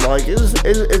sound, like,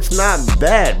 it's not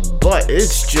bad, but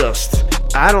it's just,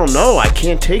 I don't know, I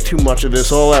can't take too much of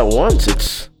this all at once.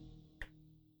 It's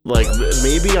like,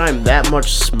 maybe I'm that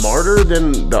much smarter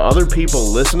than the other people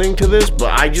listening to this,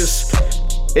 but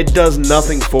it does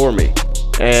nothing for me.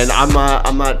 And I'm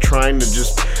not trying to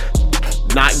just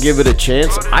not give it a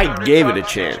chance. I gave it a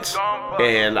chance.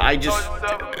 And I just,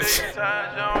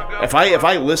 If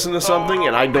I listen to something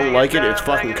and I don't like it, it's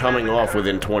fucking coming off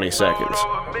within 20 seconds.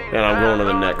 And I'm going to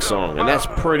the next song. And that's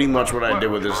pretty much what I did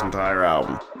with this entire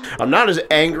album. I'm not as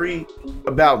angry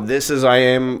about this as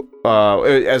I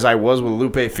was with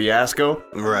Lupe Fiasco.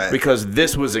 Right. Because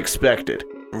this was expected.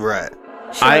 Right.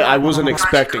 I wasn't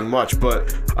expecting much,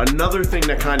 but another thing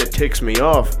that kind of ticks me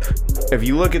off, if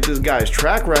you look at this guy's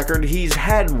track record, he's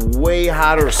had way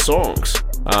hotter songs.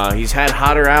 He's had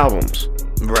hotter albums.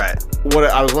 Right.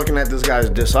 I was looking at this guy's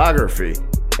discography,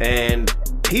 and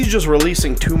he's just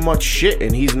releasing too much shit,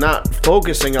 and he's not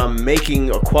focusing on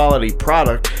making a quality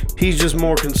product. He's just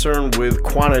more concerned with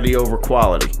quantity over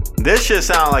quality. This shit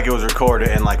sounded like it was recorded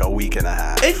in like a week and a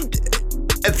half.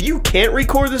 If you can't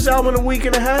record this album in a week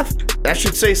and a half, that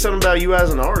should say something about you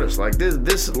as an artist. Like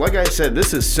this, like I said,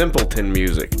 this is simpleton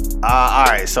music. All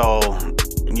right, so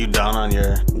you done on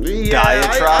your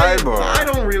diatribe? I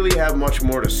don't really have much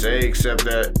more to say except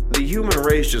that the human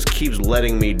race just keeps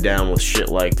letting me down with shit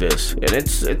like this, and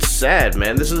it's sad,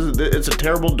 man. It's a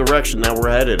terrible direction that we're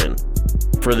headed in.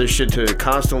 For this shit to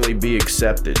constantly be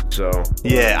accepted, so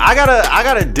yeah, I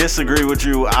gotta disagree with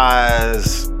you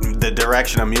as the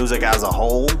direction of music as a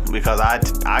whole, because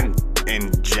I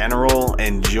in general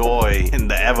enjoy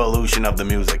the evolution of the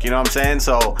music. You know what I'm saying?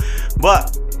 So,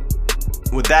 but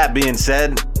with that being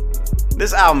said,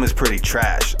 this album is pretty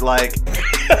trash. Like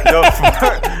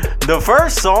the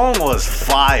first song was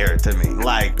fire to me.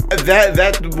 Like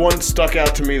that one stuck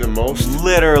out to me the most.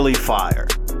 Literally fire.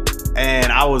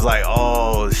 And I was like,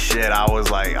 oh shit. I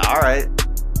was like, all right.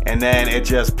 And then it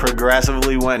just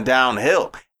progressively went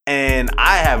downhill. And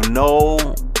I have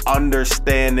no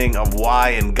understanding of why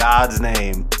in God's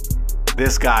name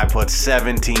this guy put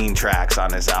 17 tracks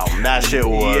on this album. That shit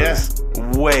was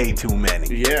way too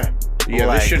many. Yeah,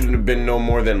 this shouldn't have been no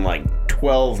more than like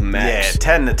 12 max. Yeah,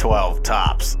 10 to 12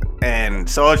 tops. And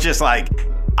so it's just like,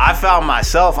 I found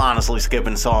myself honestly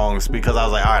skipping songs because I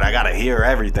was like, all right, I gotta hear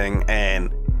everything,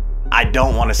 and I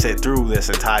don't want to sit through this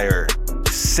entire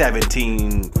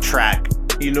 17 track.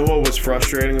 You know what was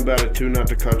frustrating about it too, not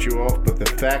to cut you off, but the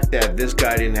fact that this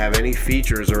guy didn't have any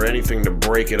features or anything to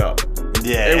break it up.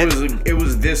 Yeah. It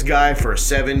was this guy for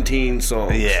 17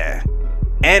 songs. Yeah.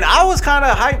 And I was kind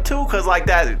of hyped too, cause like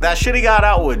that shit he got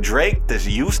out with Drake that's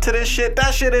used to this shit,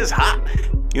 that shit is hot.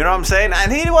 You know what I'm saying?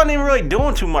 And he wasn't even really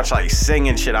doing too much like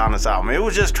singing shit on this album. It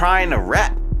was just trying to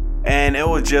rap. And it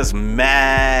was just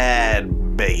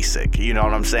mad basic. You know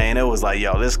what I'm saying? It was like,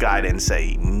 yo, this guy didn't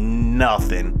say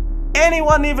nothing. And he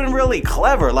wasn't even really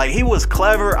clever. Like, he was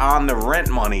clever on the Rent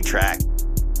Money track,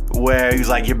 where he was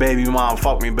like, your baby mom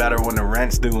fucked me better when the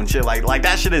rent's due and shit. Like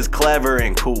that shit is clever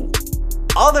and cool.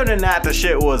 Other than that, the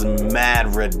shit was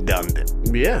mad redundant.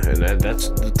 Yeah, and that's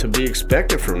to be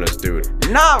expected from this dude.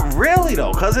 Not really,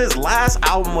 though, because his last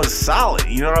album was solid.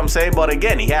 You know what I'm saying? But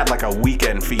again, he had like a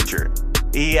weekend feature.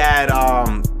 He had,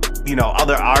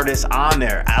 other artists on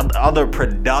there, other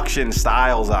production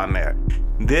styles on there.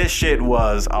 This shit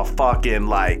was a fucking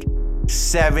like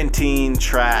 17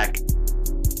 track,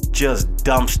 just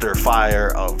dumpster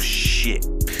fire of shit.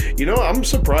 You know, I'm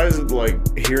surprised like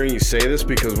hearing you say this,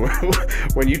 because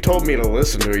when you told me to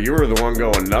listen to it, you were the one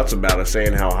going nuts about it,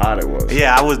 saying how hot it was.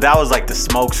 Yeah, that was like the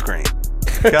smoke screen.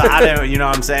 I didn't, you know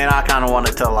what I'm saying? I kind of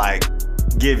wanted to like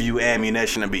give you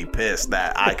ammunition to be pissed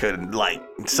that I could, like,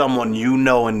 someone you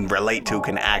know and relate to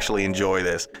can actually enjoy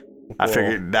this. I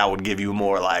figured that would give you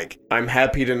more like... I'm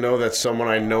happy to know that someone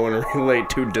I know and relate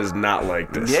to does not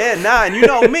like this. Yeah, and you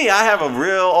know me, I have a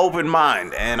real open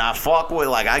mind, and I fuck with,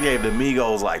 like, I gave the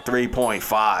Migos like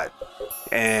 3.5,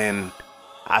 and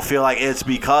I feel like it's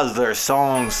because their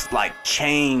songs like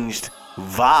changed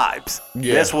vibes.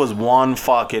 Yeah. This was one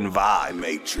fucking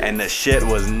vibe, and the shit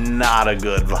was not a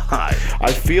good vibe.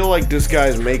 I feel like this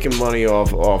guy's making money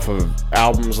off of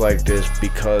albums like this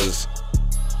because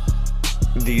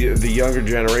the younger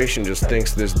generation just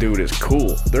thinks this dude is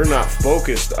cool. They're not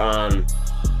focused on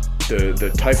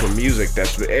the type of music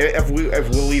that's, if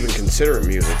we'll even consider it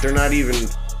music. They're not even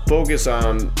focused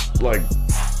on like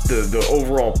the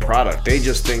overall product. They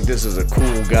just think this is a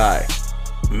cool guy.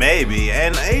 Maybe,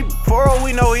 and for all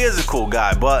we know, he is a cool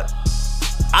guy, but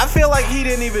I feel like he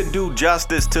didn't even do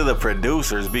justice to the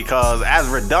producers, because as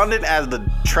redundant as the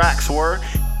tracks were,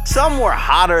 some were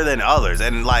hotter than others,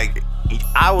 and like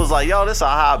I was like, yo, this is a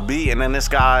hot beat, and then this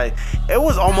guy, it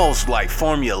was almost like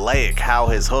formulaic how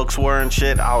his hooks were and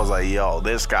shit. I was like, yo,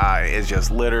 this guy is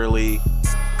just literally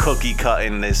cookie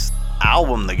cutting this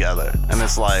album together, and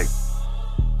it's like,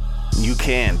 you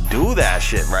can't do that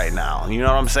shit right now. You know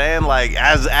what I'm saying? Like,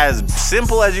 as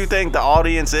simple as you think the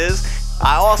audience is,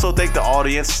 I also think the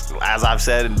audience, as I've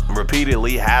said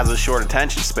repeatedly, has a short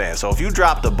attention span. So if you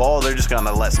drop the ball, they're just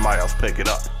gonna let somebody else pick it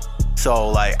up. So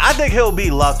like, I think he'll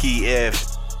be lucky if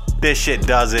this shit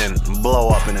doesn't blow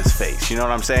up in his face. You know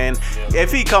what I'm saying?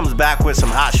 If he comes back with some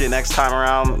hot shit next time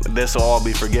around, this will all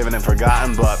be forgiven and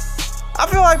forgotten. But I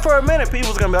feel like for a minute,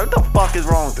 people's gonna be like, what the fuck is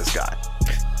wrong with this guy?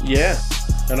 Yeah.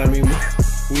 And I mean,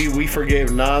 we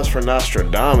forgave Nas for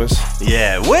Nostradamus.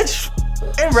 Yeah, which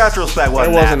in retrospect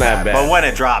wasn't that bad. But when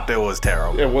it dropped, it was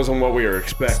terrible. It wasn't what we were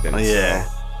expecting. Yeah.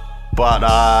 So. But,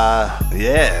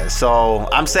 yeah. So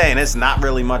I'm saying it's not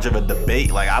really much of a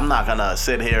debate. Like, I'm not gonna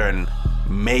sit here and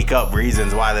make up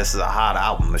reasons why this is a hot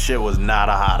album. The shit was not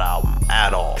a hot album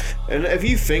at all. And if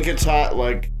you think it's hot,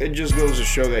 like, it just goes to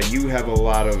show that you have a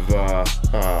lot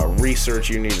of research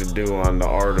you need to do on the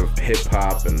art of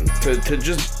hip-hop, and to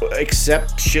just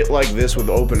accept shit like this with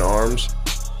open arms,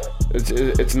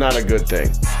 it's not a good thing.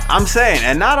 I'm saying,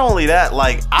 and not only that,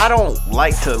 like, I don't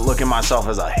like to look at myself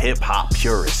as a hip-hop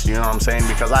purist, you know what I'm saying?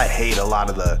 Because I hate a lot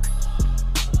of the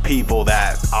people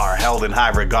that are held in high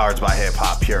regards by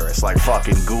hip-hop purists, like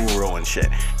fucking Guru and shit.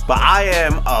 But I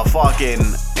am a fucking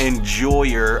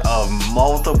enjoyer of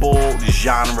multiple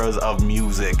genres of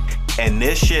music, and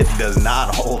this shit does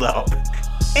not hold up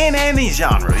in any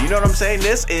genre. You know what I'm saying?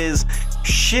 This is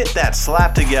shit that's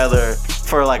slapped together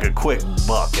for like a quick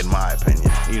buck, in my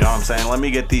opinion. You know what I'm saying? Let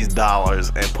me get these dollars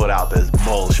and put out this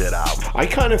bullshit album. I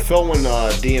kind of felt when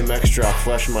DMX dropped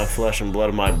Flesh of My Flesh and Blood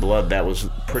of My Blood, that was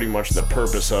pretty much the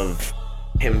purpose of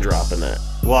him dropping that.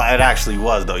 Well, it actually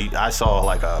was, though. I saw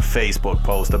like a Facebook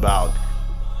post about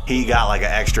he got like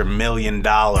an extra $1 million.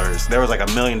 There was like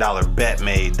 $1 million bet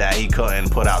made that he couldn't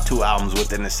put out 2 albums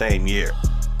within the same year.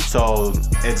 So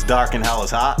it's Dark and Hell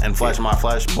is Hot and Flesh of My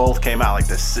Flesh both came out like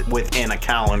this within a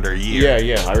calendar year.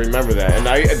 Yeah, I remember that. And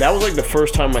that was like the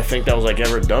first time I think that was like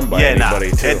ever done by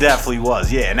anybody too. It definitely was,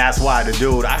 yeah. And that's why the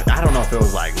dude, I don't know if it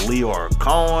was like Leo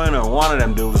Cohen or one of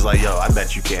them dudes was like, yo, I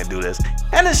bet you can't do this.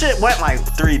 And the shit went like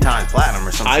 3 times platinum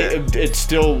or some shit. It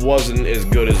still wasn't as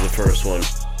good as the first one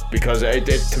because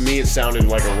to me it sounded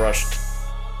like a rushed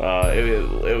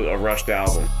a rushed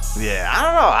album. Yeah, I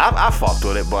don't know. I fucked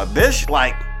with it, but this,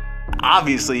 like,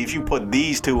 obviously, if you put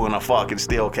these two in a fucking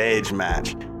steel cage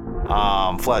match,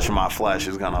 Flesh of My Flesh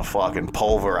is gonna fucking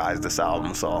pulverize this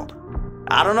album. So,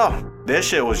 I don't know. This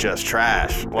shit was just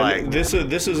trash. Like, and this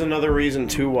is another reason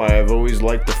too why I've always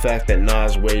liked the fact that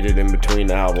Nas waited in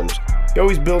between albums. He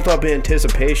always built up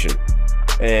anticipation,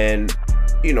 and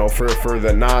you know, for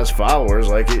the Nas followers,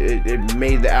 like it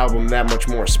made the album that much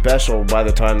more special by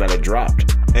the time that it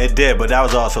dropped. It did, but that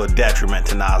was also a detriment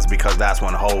to Nas because that's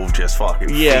when Hove just fucking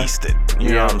feasted. You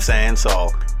know what I'm saying? So,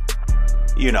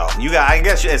 you know, I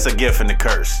guess it's a gift and a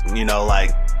curse. You know,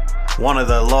 like, one of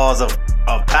the laws of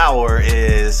power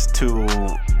is to,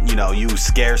 you know, use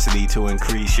scarcity to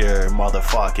increase your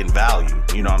motherfucking value.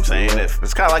 You know what I'm saying? If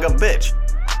it's kind of like a bitch.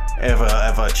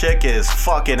 If a chick is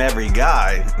fucking every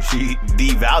guy, she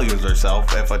devalues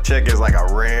herself. If a chick is like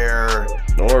a rare...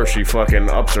 Or she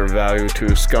fucking ups her value to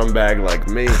a scumbag like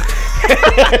me.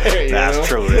 That's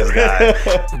true. This guy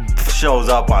shows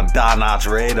up on Donat's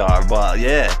radar. But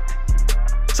yeah.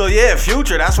 So yeah,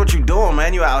 Future, that's what you doing,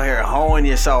 man. You out here hoeing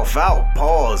yourself out.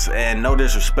 Pause. And no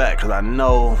disrespect, because I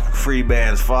know Free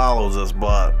Bands follows us,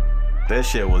 but this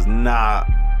shit was not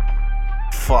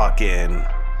fucking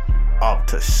up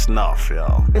to snuff,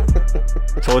 yo.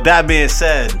 So with that being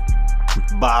said,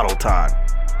 bottle time.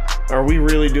 Are we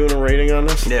really doing a rating on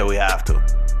this? Yeah, we have to.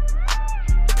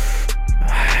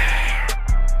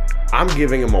 I'm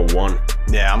giving him a 1.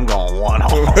 Yeah, I'm going 1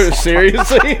 also.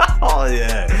 Seriously? Oh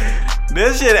yeah.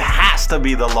 This shit has to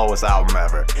be the lowest album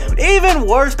ever. Even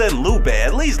worse than Lupe.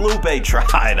 At least Lupe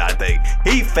tried, I think.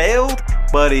 He failed,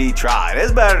 but he tried.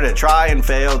 It's better to try and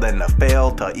fail than to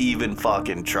fail to even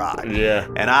fucking try. Yeah.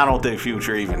 And I don't think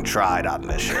Future even tried on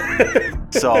this shit.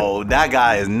 So that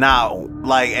guy is not,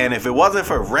 like, and if it wasn't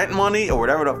for Rent Money or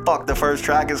whatever the fuck the first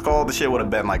track is called, the shit would have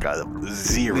been like a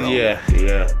 0. Yeah.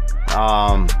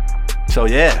 So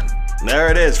yeah, there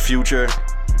it is, Future.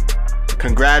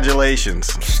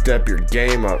 Congratulations. Step your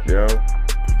game up, yo.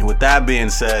 With that being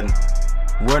said,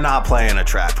 we're not playing a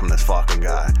track from this fucking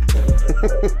guy.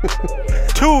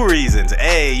 2 reasons.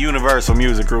 A, Universal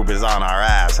Music Group is on our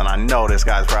ass, and I know this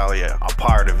guy's probably a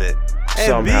part of it. And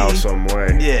somehow, B, some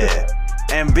way. Yeah.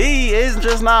 And B, is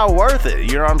just not worth it.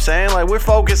 You know what I'm saying? Like, we're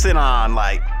focusing on,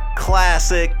 like,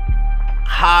 classic,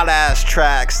 hot-ass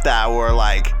tracks that were,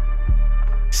 like,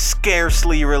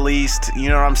 scarcely released. You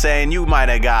know what I'm saying? You might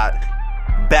have got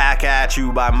Back at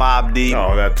You by Mobb Deep.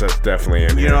 Oh, that's definitely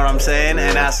in here. You know what I'm saying? Yeah.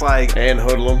 And that's like... And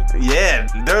Hoodlum. Yeah,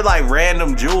 they're like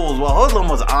random jewels. Well, Hoodlum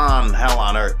was on Hell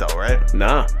on Earth, though, right?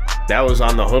 Nah. That was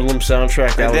on the Hoodlum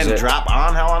soundtrack. It didn't drop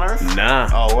on Hell on Earth? Nah.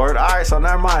 Oh, word. All right, so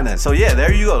never mind then. So, yeah,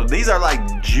 there you go. These are like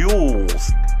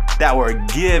jewels that were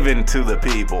given to the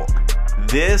people.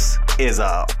 This is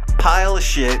a pile of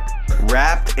shit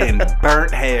wrapped in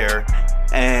burnt hair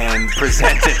and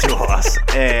presented to us,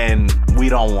 and we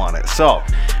don't want it. So,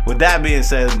 with that being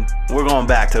said, we're going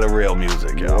back to the real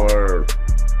music, yo. Word.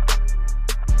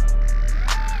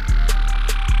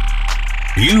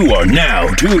 You are now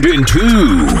tuned into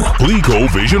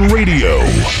ColecoVision Radio.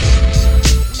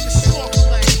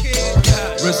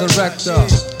 Resurrector.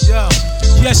 Yeah.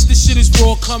 Yes, this shit is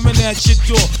raw, coming at your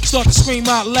door. Start to scream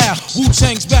out loud.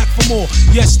 Wu-Tang's back for more.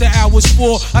 Yes, the hour's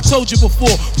 4. I told you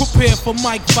before. Prepare for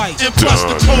mic fight. And plus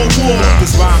the Cold War.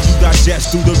 This rhyme you digest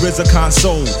through the RZA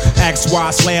console. Axe Y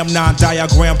slam 9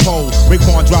 diagram pole.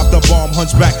 Raekwon dropped the bomb,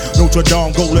 hunchback. Notre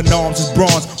Dame, golden arms is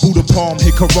bronze. Buddha palm,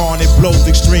 hit Quran, it blows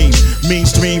extreme.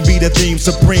 Mainstream be the theme,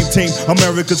 supreme team.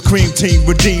 America's cream team,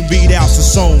 redeem beat out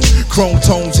Sassoon. Chrome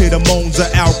tones, hit the moans of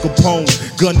Al Capone.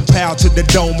 Gunpowder to the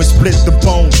dome and split the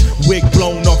bone. Wig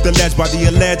blown off the ledge by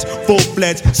the alleged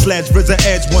full-fledged sledge. RZA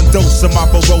edge, one dose of my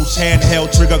Baroche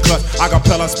handheld trigger cut.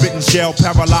 Acapella spitting shell,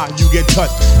 paralyzed, you get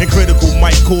touched. And critical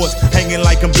mic cords hanging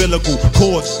like umbilical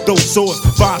cords. Those swords,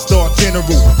 5-star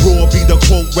general. Raw be the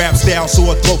quote, rap style,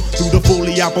 sore throat. Through the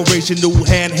fully operational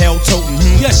handheld toting.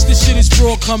 Yes, this shit is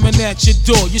raw, coming at your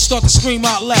door. You start to scream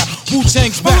out loud.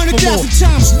 Wu-Tang's back for more. 100,000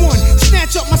 times one.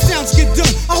 Snatch up, my sounds get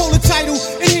done. I hold a title,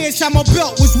 and here's how my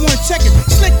belt was one. Check it.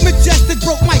 Slick, majestic,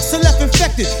 broke mics, so left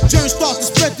infected. Germs start to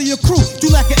spread through your crew.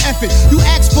 Do like an effort. You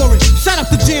ask for it. Shut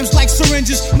up the jams like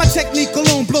syringes. My technique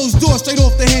alone blows doors straight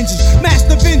off the hinges.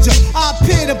 Master Avenger, I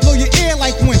appear to blow your ear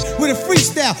like wind. With a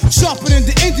freestyle, sharper than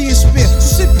the Indian spear.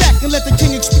 So sit back and let the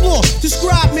king explore.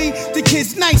 Describe me, the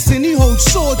kid's nice and he holds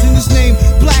swords in his name.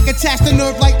 Black attached to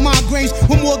nerve like migraines.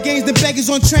 With more games than beggars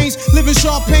on trains. Living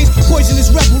sharp pains, poisonous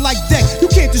rebel like deck.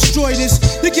 You can't destroy this.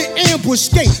 You get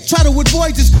ambushed, skate. Try to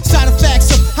avoid this. Side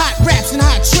effects of hot raps and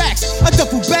hot tracks. A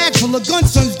duffel bag full of gun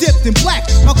sons dipped in black.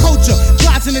 My culture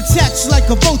glides and attacks like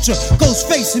a vulture. Ghost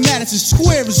face and Madison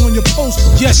Square is on your poster.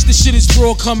 Yes, this shit is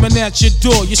raw, coming at your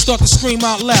door. You start to scream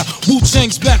out loud.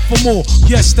 Wu-Tang's back for more.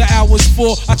 Yes, the hour's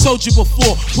 4. I told you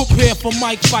before. Prepare for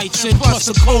mic fights and plus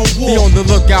a Cold War. Be on the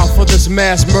lookout for this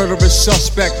mass murderous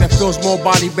suspect that fills more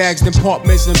body bags than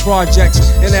apartments and projects.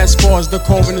 And as far as the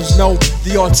coroners know,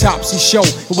 the autopsy show,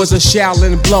 it was a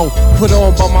Shaolin blow put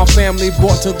on by my family,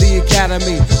 brought to the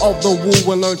academy of the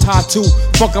Wu and learned how to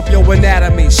fuck up your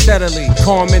anatomy steadily,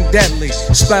 calm and deadly.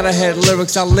 Splatterhead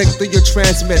lyrics I lick through your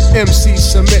transmit. MC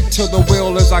submit to the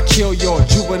will as I kill your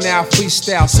juvenile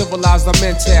freestyle. Civilize the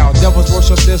mental. Devils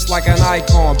worship this like an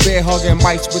icon. Bear hugging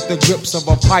mics with the grips of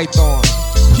a python.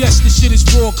 Yes, this shit is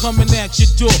raw, coming at your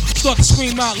door. Start to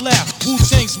scream out loud.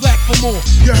 Wu-Tang's back for more.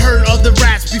 You heard of the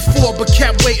rats before, but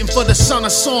kept waiting for the son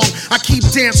of song. I keep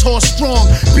dance hall strong.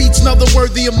 Beats another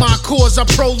worthy of my cause. I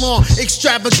prolong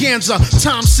extravaganza.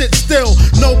 Time sit still.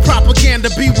 No propaganda.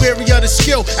 Be wary of the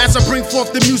skill. As I bring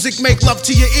forth the music, make love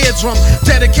to your eardrum.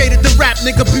 Dedicated to rap,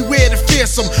 nigga, beware the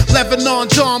fearsome. Lebanon,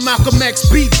 Dawn, Malcolm X,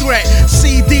 beat threat.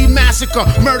 CD massacre,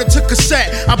 murder to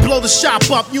cassette. I blow the shop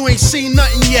up, you ain't seen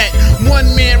nothing yet. One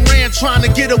man ran trying to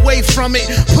get away from it.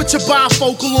 Put your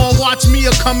bifocal on, watch me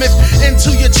a cometh into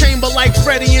your chamber like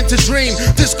Freddy into Dream.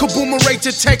 This kaboomerate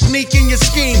your technique in your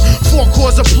scheme. 4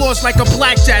 chords applause like a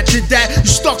blackjack did that. You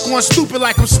stuck on stupid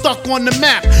like I'm stuck on the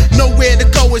map. Nowhere to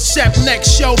go except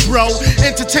next show, bro.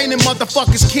 Entertaining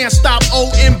motherfuckers can't stop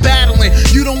in battling.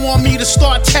 You don't want me to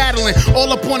start tattling.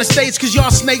 All up on the stage cause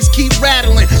y'all snakes keep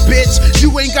rattling. Bitch,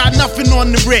 you ain't got nothing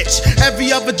on the rich.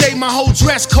 Every other day my whole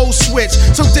dress code switch.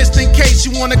 So just in case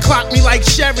you wanna clock me like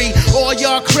Sherry, all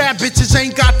y'all crab bitches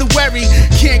ain't got the worry.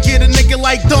 Can't get a nigga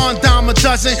like Don Dime a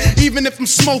dozen. Even if I'm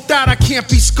smoked out, I can't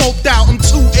be scoped out. I'm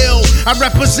too ill. I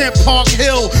represent Park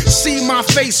Hill. See my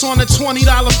face on a $20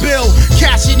 bill.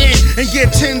 Cash it in and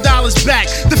get $10 back.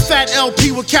 The fat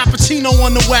LP with cappuccino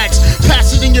on the wax.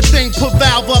 Pass it in your thing, put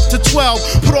valve up to 12.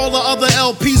 Put all the other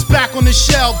LPs back on the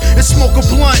shelf and smoke a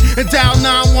blunt and dial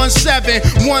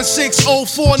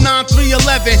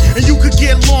 917-1604-9311. And you could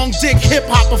get long dick hip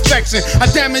hip-hop perfection. I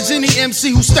damage any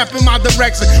MC who step in my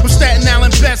direction. I'm Staten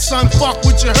Island best, son, fuck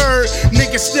what you heard.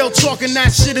 Niggas still talking,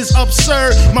 that shit is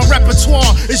absurd. My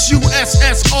repertoire is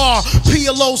USSR.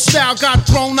 PLO style got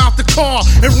thrown out the car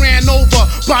and ran over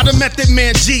by the Method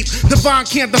Man Jeep. Divine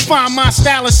can't define my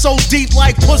style, is so deep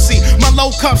like pussy. My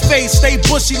low-cut face stay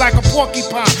bushy like a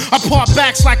porcupine. I part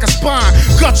backs like a spine,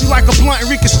 gut you like a blunt and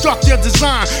reconstruct your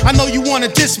design. I know you wanna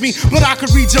diss me, but I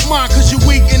could read your mind, cause you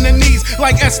weak in the knees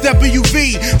like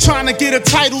SWV. Trying to get a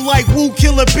title like Woo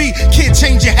Killer B. Kid,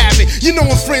 change your habit. You know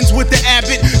I'm friends with the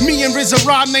Abbott. Me and RZA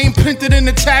Rod name printed in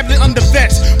the tablet under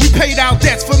vets. We paid our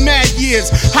debts for mad years.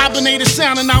 Hibernated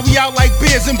sound and now we out like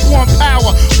beers and born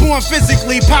power. Born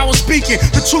physically, power speaking.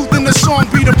 The truth in the song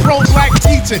be the pro-black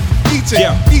teaching. Eating.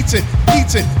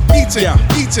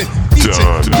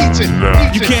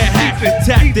 You can't hack the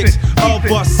tactics of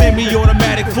a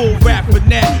semi-automatic full rap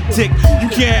fanatic. You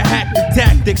can't hack the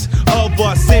tactics of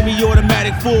a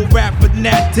semi-automatic full rap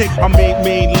fanatic. I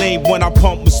mean lean when I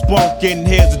pump with spunk, and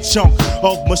here's a chunk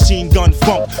of machine gun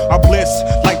funk. I bliss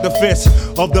like the fist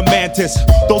of the mantis.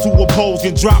 Those who oppose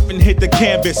can drop and hit the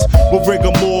canvas with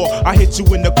rigor more. I hit you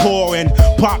in the core and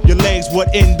pop your legs.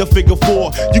 What in the figure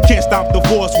four? You can't stop the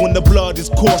force when the blood is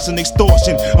coursing.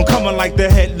 Extortion. I'm coming like the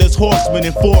headless horseman,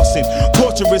 enforcing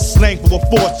torturous slang for a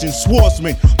fortune.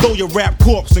 Swordsman, throw your rap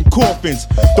corpse in coffins.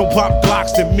 Don't pop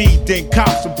Glocks to me, then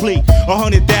cops and plea.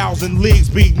 100,000 leagues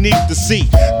beneath the sea.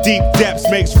 Deep depths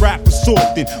makes rappers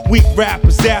sorting. Weak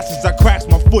rappers' asses, I cracks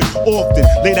my foot often.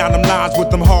 Lay down them lines with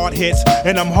them hard hits,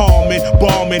 and I'm harming,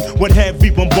 bombing with heavy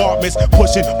bombardments.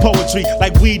 Pushing poetry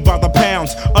like weed by the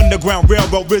pounds. Underground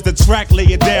railroad is the track, lay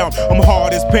it down. I'm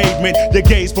hard as pavement, your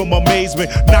gaze from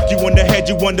amazement. Knock you in the head,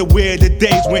 you wonder where the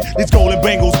days went. These golden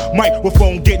bangles,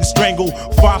 microphone getting strangled.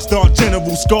 5-star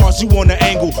general, scars you on the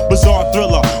angle. Bizarre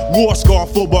thriller, war scar,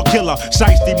 football killer.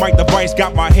 Shiesty Mike the Vice,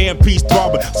 got my handpiece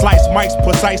throbbing. Slice mics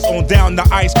precise on down the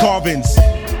ice carvings.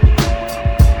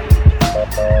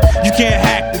 You can't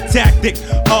hack the tactic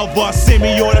of a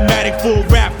semi-automatic full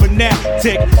rap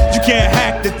fanatic. You can't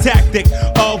hack the tactic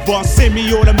of a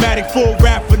semi-automatic full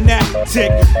rap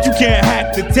fanatic. You can't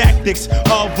hack the tactics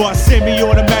of a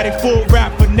semi-automatic full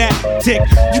rap fanatic.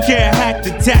 You can't hack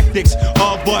the tactics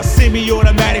of a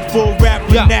semi-automatic full rap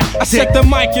fanatic. I set the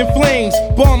mic in flames,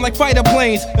 bomb like fighter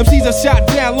planes. MCs are shot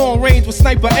down long range with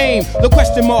sniper aim. No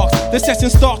question marks, the session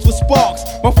starts with sparks.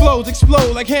 My flows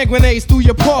explode like hand grenades through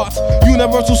your parts.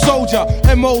 Universal soldier,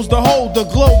 MO's to hold the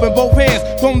globe in both hands.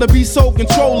 From the beast soul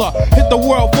controller, hit the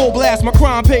world full blast. My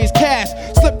crime pays cash.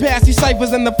 Slip past these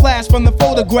ciphers in the flash from the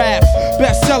photograph.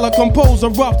 Bestseller, composer,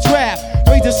 rough draft.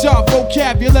 Razor sharp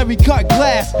vocabulary, cut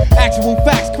glass. Actual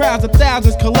facts, crowds of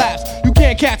thousands collapse. You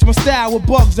can't catch my style with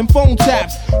bugs and phone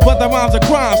taps. But the rhymes are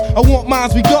crimes, I want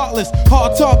mines regardless.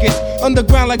 Hard targets,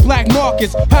 underground like black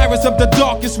markets. Pirates of the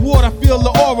darkest water, feel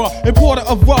the aura. Importer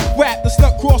of rough rap that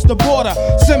snuck across the border.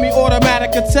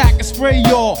 Semi-automatic attack and spray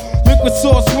y'all. Liquid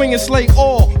sword swing and slay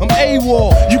all. I'm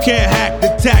AWOL. You can't hack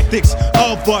the tactics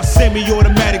of a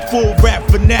semi-automatic full rap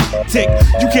fanatic.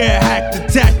 You can't hack the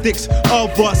tactics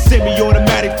of a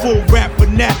semi-automatic full rap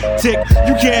fanatic.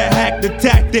 You can't hack the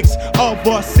tactics of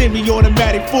a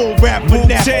semi-automatic full rap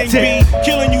fanatic. Wu-Tang B,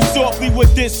 killing you softly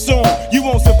with this song. You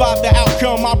won't survive the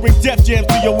outcome. I bring death jams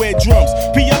to your eardrums.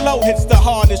 PLO hits the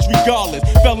hardest regardless.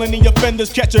 Felony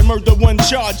offenders catch a murder one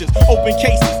charges. Open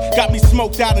cases got me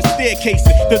smoked out in staircases.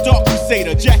 The Dark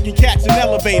Crusader, jacking cats in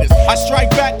elevators. I strike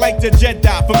back like the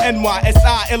Jedi from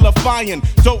NYSI, illifying,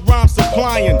 dope rhyme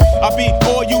supplying. I be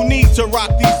all you need to rock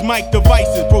these mic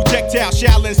devices. Projectile,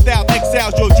 Shaolin style,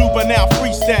 exiles your juvenile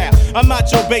freestyle. I'm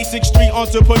not your basic street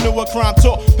entrepreneur, crime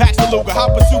talk. Pax the Luger,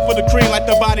 hop pursuit for the cream like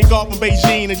the bodyguard from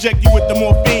Beijing. Inject you with the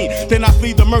morphine, then I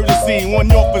flee the murder scene on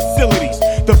your facilities.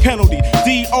 The penalty,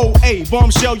 DOA,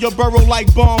 bombshell your burrow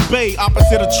like Bombay.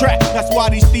 Opposite of track, that's why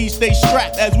these thieves stay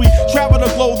strapped. As we travel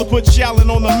the globe to put Shaolin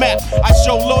on the map, I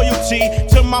show loyalty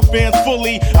to my fans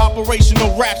fully.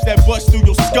 Operational raps that bust through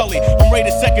your scully. I'm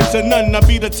rated second to none, I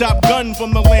be the top gun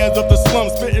from the lands of the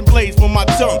slums. Spitting blades from my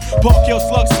tongue, Park your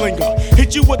slug slinger.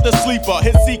 Hit you with the sleeper,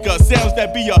 hit seeker. Sounds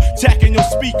that be attacking your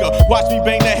speaker. Watch me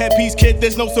bang that headpiece, kid,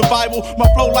 there's no survival. My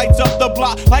flow lights up the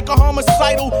block like a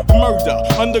homicidal murder.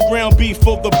 Underground beef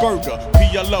for the burger.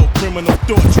 PLO, criminal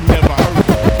thoughts you never heard of.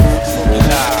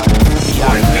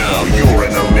 Right now, you're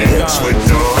in a mix with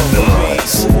Don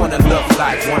Nuts. Who wanna look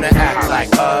like, wanna act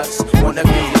like us? Wanna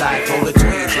be like, roll the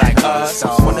tweeds like us?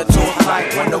 Wanna talk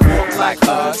like, wanna walk like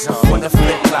us? Wanna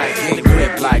flip like, get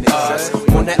grip like us?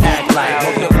 Wanna act like,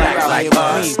 wanna black like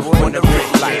us? Wanna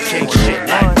rip like, kick shit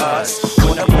like us?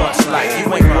 Wanna bust like,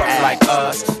 you ain't rough like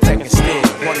us? Taking still,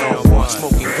 one-on-one,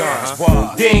 smoking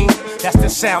guns. Ding, that's the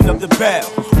sound of the bell.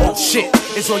 Bullshit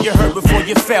is all you heard before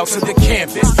you fell to the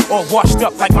canvas. All washed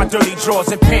up like my dirty drawers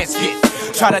and pants get.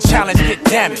 Try to challenge, get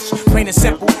damaged. Plain and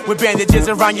simple, with bandages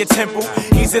around your temple.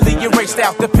 Easily erased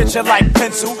out the picture like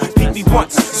pencil. Beat me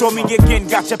once, saw me again,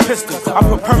 got your pistol. I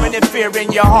put permanent fear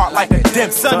in your heart like a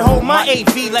dim. Son, hold my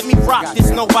AV, let me rock this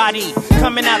nobody.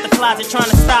 Coming out the closet trying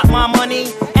to stop my money.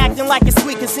 Acting like it's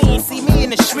sweet cause he ain't see me in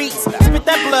the streets. Spit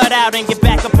that blood out and get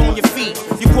back up on your feet.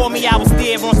 You called me, I was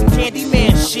there on some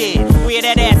Candyman shit. Wear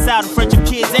that ass out in front of your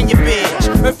kids and your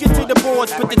bitch. If you to the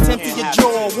boards, put the 10 through your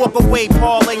jaw. Walk away,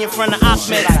 parlay in front of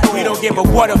Ahmed. We don't give a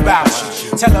what about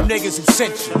you. Tell them niggas who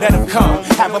sent you, let them come.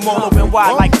 Have them all open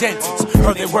wide like dentists.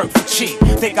 Heard they work for cheap,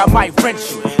 think I might rent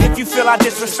you. If you feel I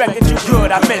disrespected you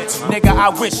good, I meant to. Nigga, I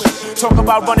wish you. Talk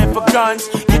about running for guns.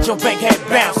 Get your bank head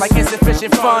bounced like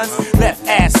insufficient funds. Left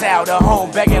ass out of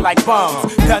home begging like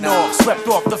bums. Done off, swept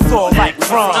off the floor like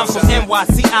crumbs. I'm from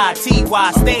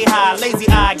NYCITY, stay high, lazy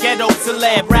eye, ghetto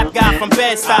celeb, rap guy from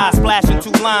Bed-Stuy, splashing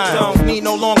 2 lines. Don't need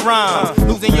no long rhymes.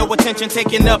 Losing your attention,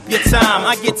 taking up your time.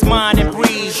 I get mine and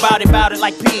breathe, bout it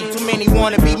like P. Too many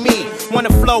wanna be me. Wanna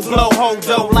flow, blow, hold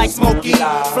dough like Smokey.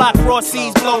 Fly cross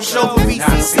seas, blow show for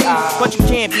BCC. But you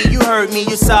can't be, you heard me,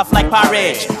 you soft like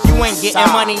Pirate. You ain't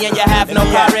getting money and you have no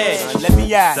courage. Let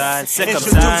me ask,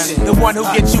 introducing the one who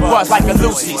gets you buzzed like a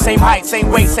Lucy. Same height, same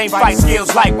weight, same fight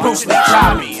skills like Bruce Lee.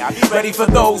 Try me, ready for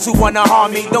those who wanna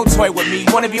harm me. Don't toy with me,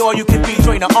 wanna be all you can be,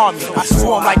 join the army. I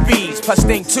swarm like bees, plus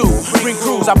sting too. Bring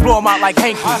crews, I blow them out like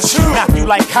hankies. Knock you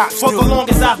like cops for the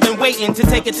longest I've been waiting to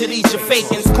take it to these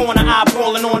Jamaicans. Corner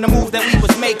eyeballing on the move that we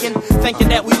was making. Thinking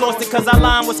that we lost it cause our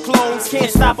line was closed. Can't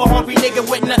stop a hungry nigga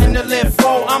with nothing to live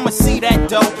for. I'ma see that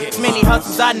dough. Many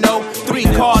hustles I know.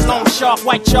 3-car loan shark,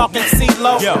 white chalk and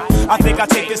CeeLo. Yo, I think I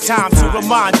take this time to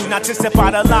remind you not to step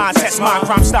out of line. Test mine,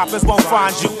 crime stoppers won't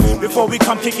find you. Before we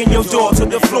come kicking your door to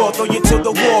the floor, throw you to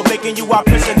the wall, making you our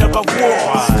prisoner of war.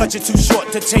 Cut you too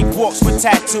short to take walks with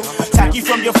tattoo. Tack you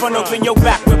from your front, open your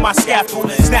back with my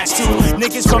scaffold. Snatch 2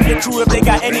 niggas from your crew if they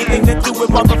got anything to do with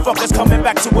motherfuckers coming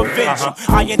back to avenge you.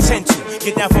 I intend to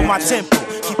get down from my temple.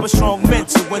 Keep a strong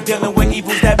mental when dealing with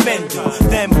evils that men do.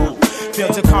 Them who fail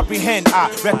to comprehend, I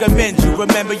recommend you.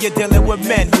 Remember you're dealing with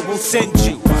men who will send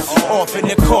you off in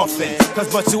the coffin.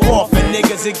 Cause but too often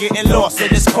niggas are getting lost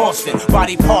and it's costing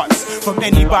body parts from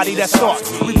anybody that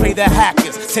starts. We pay the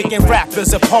hackers, taking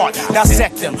rappers apart.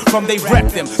 Dissect them from they wreck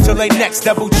them till they next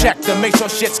double check them. Make sure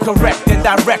shit's correct and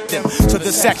direct them to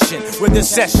the section with the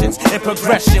sessions in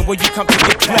progression where you come to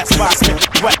get blessed by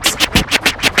Smith West.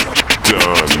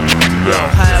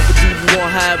 However do you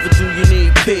want, however do you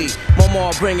need P.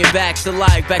 Mama bring it back to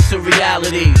life, back to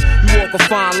reality. You walk a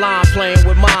fine line playing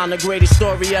with mine, the greatest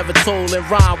story ever told in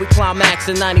rhyme. We climax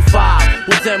in 95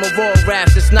 with them of all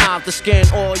raps, it's not the skin,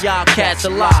 all y'all cats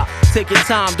alive. Take your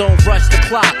time, don't rush the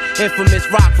clock. Infamous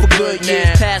rock for good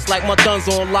years past like my guns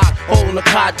on lock, holding the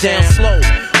cot down slow.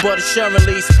 But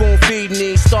assuredly, spoon feeding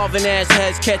these starving ass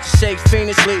heads, catching shakes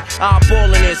fiendishly.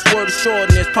 Eyeballing this, word of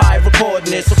shortness, pie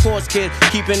recording this. Of course, kids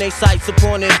keeping their sights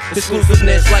upon it.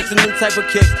 Exclusiveness, like some new type of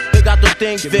kicks. They got them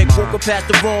things, Vic. Walking past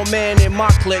the wrong man in my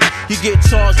clique. You get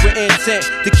charged with intent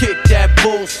to kick that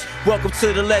boost. Welcome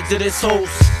to the ledge of this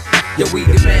host. Yo, we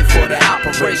the men for the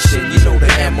operation, you know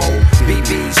the MO.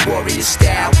 BB's warrior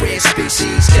style, rare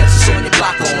species. Catch us on your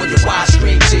block or on your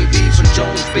widescreen TV. From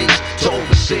Jones Beach to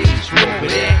overseas. We over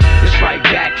there, it's right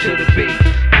back to the beat.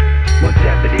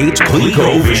 It's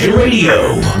Clico Vision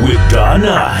Radio with Don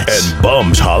Knotts and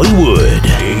Bums Hollywood,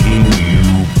 taking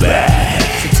you back.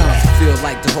 Sometimes I feel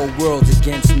like the whole world's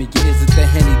against me. It isn't the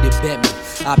Henny that bet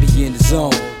me. I be in the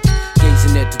zone.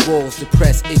 Gazing at the walls,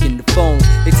 depressed, egging the phone.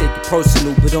 They take it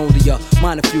personal, but only a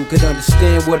minor few could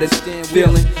understand what it's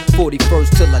feeling.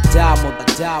 41st till I die, mother.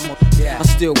 I'm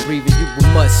still breathing, you with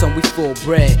mud, son, we full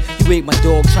bred. You ain't my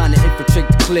dog trying to infiltrate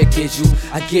the clique, is you?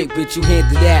 I get bitch, you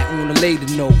handle that on a later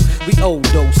note. We old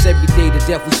dose, every day to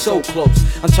death, we so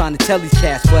close. I'm trying to tell these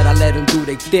cats, but I let them do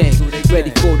their thing.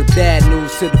 Ready for the bad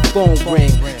news till the phone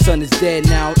ring. Son is dead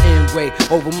now, anyway,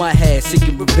 over my head,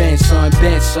 seeking revenge, son.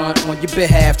 Bench, son, on your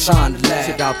behalf, trying to laugh.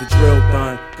 Check out the drill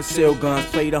done, conceal guns,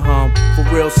 play the hum.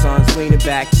 For real sons, leaning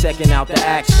back, checking out the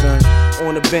action.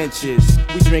 On the benches,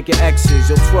 we drinking X's.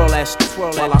 Yo, twirl that shit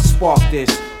while I spark this.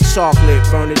 Chocolate,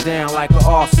 burn it down like an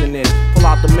arsonist. Pull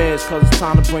out the meds, cause it's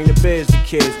time to bring the biz to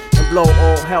kids. And blow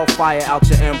all hellfire out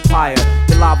your empire.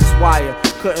 Your lava's wire,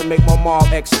 couldn't make my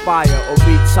mom expire or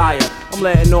retire. I'm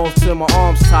letting off till my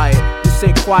arms tired. Just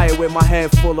sit quiet with my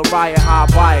head full of riot high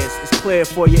bias. It's clear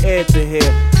for your ear to hear.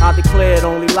 I declared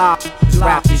only lie.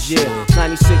 Rap this year.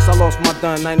 96, I lost my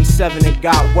dun. 97, it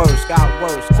got worse.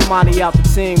 Somebody out the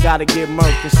team gotta get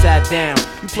murked and sat down.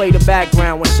 You play the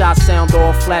background when shots sound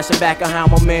off, flashing back on how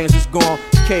my man's is gone.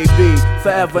 KB,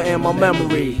 forever in my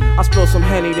memory. I spill some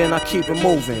Henny, then I keep it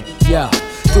moving. Yeah.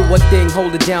 Do one thing,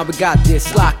 hold it down, we got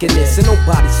this, locking this, and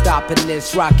nobody stopping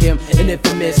this. Rock him, an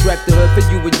infamous, wreck the hood for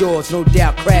you and yours, no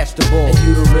doubt, crash the ball. And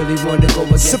you don't really wanna go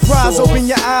against surprise, the source. open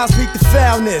your eyes, peek the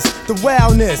foulness, the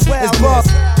wildness. It's Bob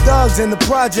thugs in the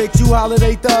project, you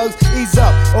holiday thugs, ease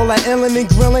up. All that illin' and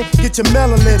grillin', get your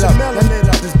melon lit up.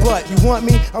 This butt, you want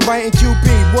me? I'm writing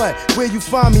QB, what? Where you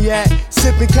find me at?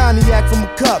 Sipping cognac from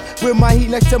a cup, with my heat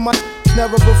next to my.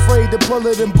 Never afraid to pull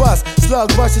it and bust.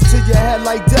 Slug rushes to your head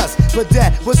like dust. But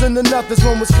that wasn't enough, this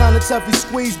one was kinda tough. He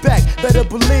squeezed back, better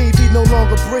believe he no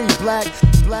longer breathe. Black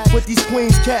with these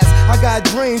queens cats, I got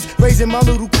dreams, raising my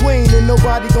little queen, and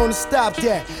nobody gonna stop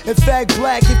that. In fact,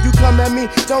 Black, if you come at me,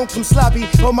 don't come sloppy.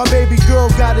 Oh, my baby girl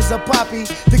God is a poppy.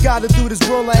 The God to do this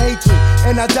world of hatred,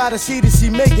 and I die to see that she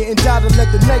make it, and die to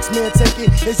let the next man take it.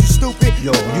 Is you stupid?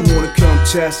 Yo, you wanna come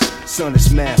test? Son, it's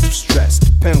massive stress.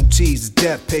 The penalties is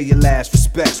death, pay your last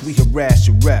respects. We harass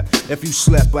your rep. If you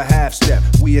slept a half step,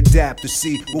 we adapt to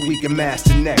see what we can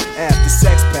master next. After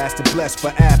sex, pass the bless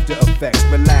for after effects.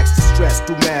 Relax the stress,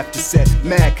 through math to set.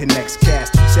 Mad connects,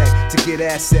 cast a check. To get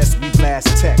access, we blast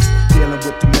text. Dealing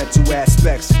with the mental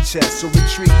aspects of chess. So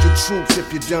retreat your troops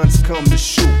if your duns come to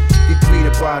shoot. Get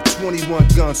greeted by a 21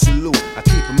 gun salute. I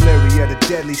keep them leery of the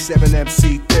deadly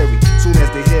 7MC theory. Soon as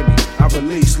they hear me, I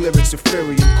release lyrics of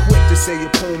fury. I'm quick to say your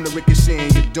poem to ricochet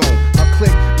in your dome. My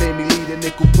click made me lead a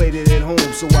nickel plated at home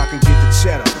so I can get the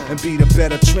cheddar and be the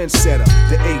better trendsetter.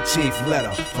 The 18th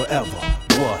letter forever.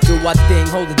 What? Do our thing,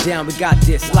 hold it down, we got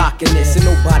this, locking this, and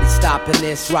nobody stopping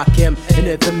this. Rock him, an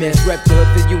infamous, rep the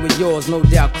hood for you and yours, no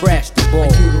doubt, crash the ball.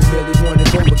 And you don't really wanna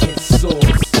go against the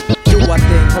source. Do our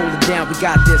thing, hold it down, we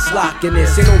got this, locking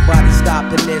this, ain't nobody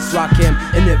stopping this. Rock him,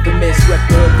 an infamous, rep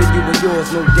the hood for you and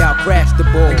yours, no doubt, crash the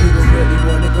ball. And you don't really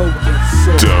wanna go against the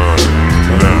source.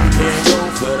 Can't go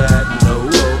for that, no,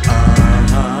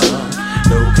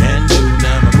 no can do.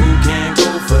 Now my boo can't go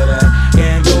for that,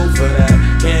 can't go for that,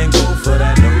 can't go for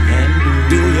that, no can do.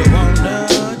 Do you wanna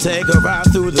take a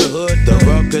ride through the hood? The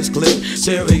ruckus click,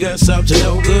 serious up to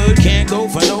no good. Can't go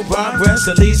for no progress,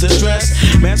 at least the stress.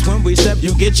 Mess when we step,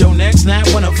 you get your neck snap.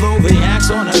 When a flow reacts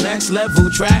on the next level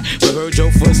track. We heard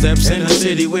your footsteps in the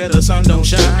city where the sun don't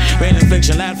shine. Rain and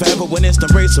fiction, not forever when it's the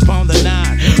race upon the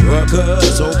nine.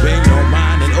 Ruckus, open your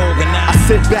mind and organize. I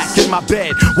sit back in my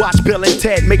bed, watch Bill and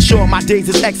Ted, make sure my days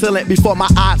is excellent before my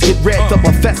eyes get red. The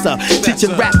professor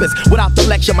teaching rappers without the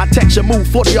lecture. My texture move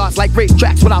 40 yards like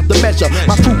racetracks without the measure.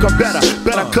 My crew come better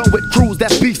come with crews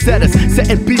that's beef setters.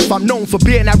 Setting beef, I'm known for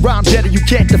being that rhyme getter you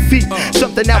can't defeat.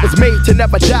 Something that was made to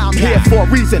never die. I'm here for a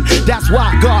reason. That's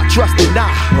why God trusted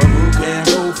now. Well, who can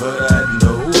go for that?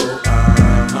 No,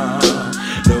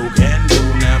 no can do.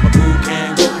 Now my boo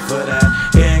can't go for that,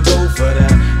 can't go for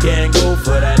that, can't go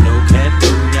for that. No can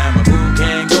do. Now my boo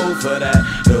can't go for that.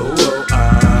 No,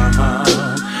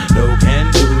 no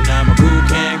can do. Now my boo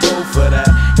can't go for that,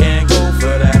 can't go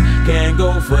for that, can't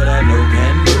go for that. No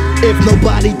can do. If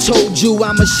nobody told you,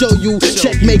 I'ma show you.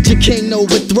 Checkmate your king,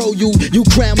 overthrow you. You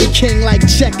crown me king like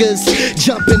checkers.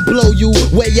 Jump and blow you.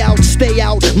 Way out, stay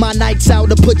out. My nights out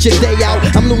to put your day out.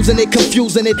 I'm losing it,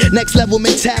 confusing it. Next level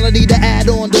mentality to add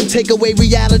on. Don't take away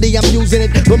reality, I'm using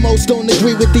it. But most don't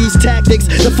agree with these tactics.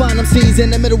 To find them seas in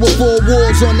the middle of 4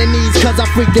 wars on their knees. Cause I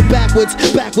freaked it backwards.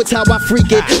 Backwards how I freak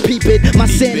it. Peep it. My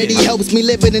sanity helps me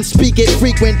live it and speak it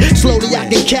frequent. Slowly I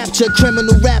can capture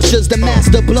criminal raptures. The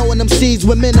master blowing them seeds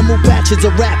with minimal batches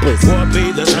of rappers. What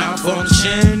be the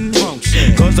malfunction?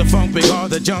 Cause the funk big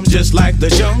hard to jump just like the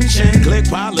junction. Click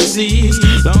policies.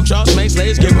 Long shots make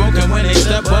slaves get broken when they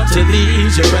step up to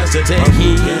these. You best to take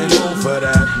heed. Can't go for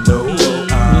that. No,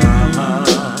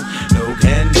 no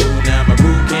can do. Now my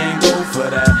boo can't go for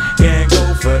that. Can't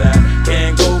go for that.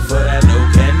 Can't go for that. No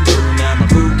can do. Now my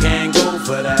boo can't go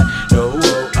for that. No,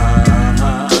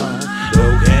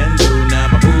 no can do. Now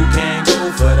my boo can't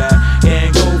go for that.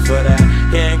 Can't go for that.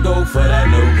 Can't go for that.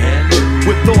 No can do.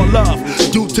 With all love,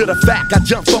 due to the fact I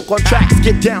jump funk on tracks,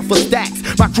 get down for stacks.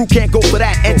 My crew can't go for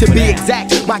that, and to be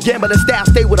exact, my gambling style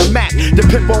stay with a Mac. The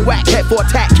pimp on whack, head for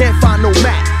attack, can't find no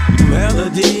Mac.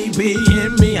 Melody be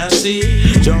in me, I see.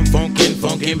 Jump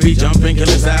funkin', be jumping,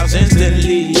 killing styles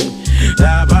instantly.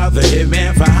 Die by the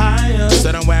hitman for hire.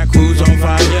 Set on whack crews on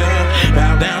fire.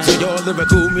 Bow down to your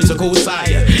lyrical, musical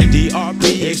sire.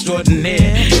 DRP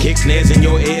extraordinaire. Kick snares in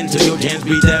your ear until your jams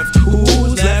be deaf.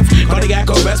 Who's left? Cardiac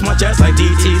arrest my chest like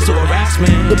DT's to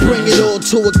harassment. To bring it all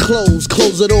to a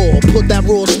close it all. Put that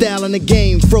raw style in the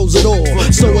game, froze it all.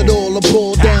 So it all, a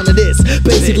ball down to this.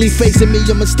 Basically facing me,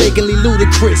 you're mistakenly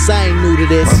ludicrous. I ain't new to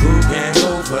this. My boo can't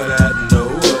go for that, no,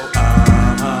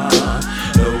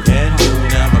 no can do.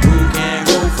 Now my boo can't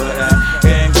go for that,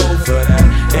 can't go for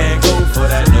that,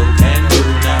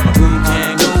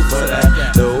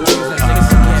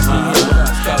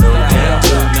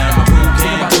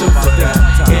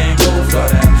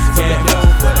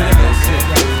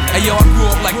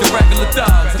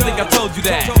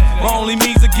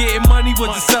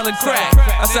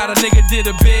 Westside a nigga did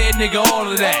a bid, nigga, all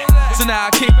of that. So now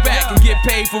I kick back and get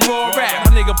paid for raw rap.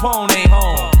 My nigga Pone ain't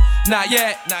home. Not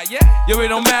yet. Yo, it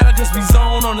don't matter cause we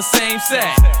zone on the same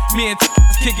set. Me and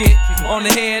kick it on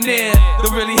the hand in.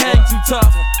 Don't really hang too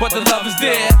tough, but the love is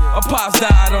there. Our pops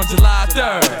died on July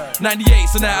 3rd, 98,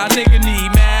 so now a nigga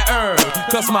need mad herb.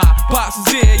 Cause my pops was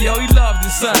here, yo, he loved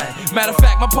his son. Matter of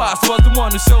fact, my pops was the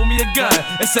one who showed me a gun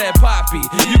and said, Poppy,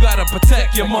 you gotta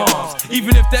protect your moms.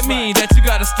 Even if that mean that you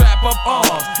gotta strap up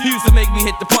arms. He used to make me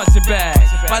hit the punching bag.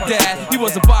 My dad, he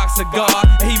was a boxer guard,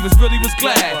 and he was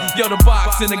glad. Yo, the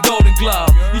box and the golden glove.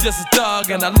 He just a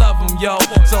thug and I love him, yo.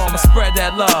 So I'ma spread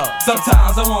that love.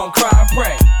 Sometimes I wanna cry and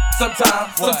pray.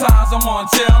 Sometimes I wanna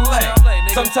chill and lay.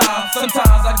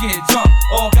 Sometimes I get drunk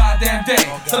all goddamn day.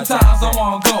 Sometimes I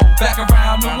wanna go back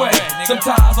around the way.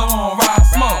 Sometimes I wanna ride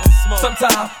smoke.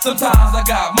 Sometimes I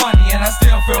got money and I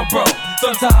still feel broke.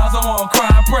 Sometimes I wanna cry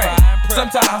and pray.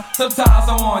 Sometimes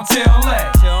I wanna chill and lay.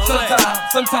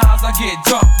 Sometimes I get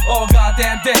drunk all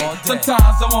goddamn day.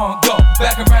 Sometimes I wanna go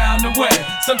back around the way.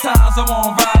 Sometimes I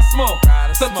wanna ride smoke.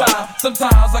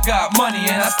 Sometimes I got money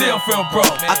and I still feel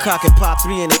broke. I cock and pop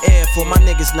 3 in the air for my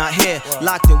niggas not here.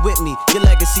 Locked in with me, your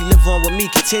legacy live on with me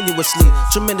continuously.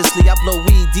 Tremendously, I blow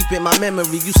weed deep in my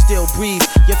memory. You still breathe,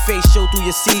 your face show through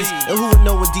your C's. And who would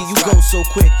know indeed you go so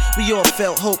quick? We all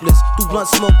felt hopeless. Through blunt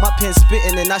smoke, my pen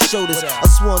spitting and I show this. A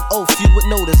sworn oath you would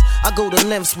notice. I go to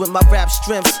lengths with my rap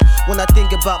strengths. When I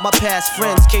think about my past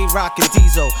friends, K-Rock and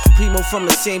Diesel, Primo from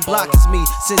the same block as me.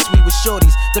 Since we were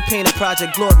shorties, the pain of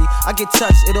Project Glory. I get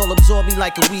touched, it all absorb me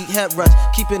like a weed head rush.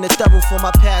 Keeping it thorough for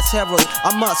my past heroes.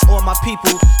 I must, all my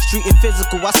people, street and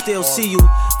physical, I still see you.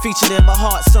 Featured in my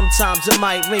heart, sometimes it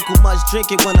might wrinkle. Much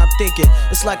drinking when I'm thinking.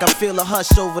 It's like I feel a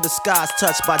hush over the skies,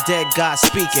 touched by dead God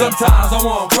speaking. Sometimes I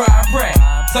wanna cry and pray.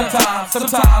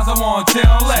 Sometimes I wanna chill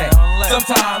and lay.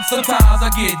 Sometimes I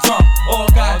get drunk all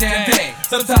goddamn day.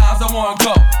 Sometimes I wanna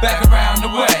go back around the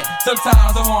way.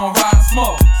 Sometimes I wanna ride and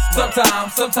smoke.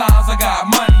 Sometimes I got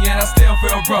money and I still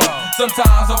feel broke.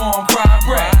 Sometimes I wanna cry and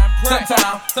pray.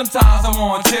 Sometimes I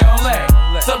wanna chill and lay.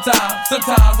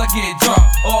 Sometimes I get drunk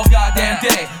all goddamn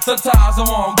day. Sometimes I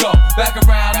wanna go back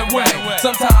around the way.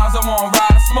 Sometimes I wanna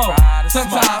ride and smoke.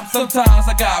 Sometimes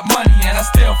I got money and I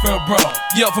still feel broke.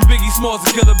 Yo, from Biggie Smalls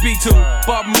to Killer B2,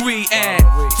 Bob Marie and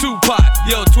Tupac.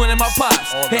 Yo, twin in my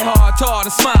pops. Hit hard, tall,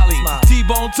 and smiley.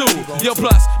 T-Bone too. Yo,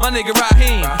 plus my nigga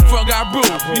Raheem, front got brew.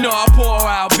 You know I pour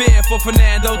out beer for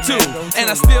Fernando too. And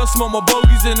I still smoke more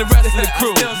bogeys than the rest of the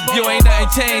crew. Yo, ain't nothing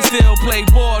changed, still play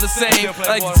ball the same. I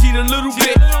like to cheat a little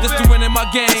bit just to win in my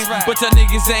game. But y'all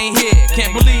niggas ain't here,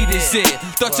 can't believe this shit.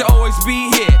 Thought you always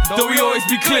be here, though we always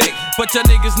be click. But y'all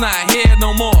niggas not here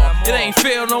no more. It ain't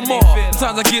fair no more.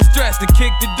 Sometimes I get stressed and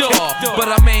kick the door. But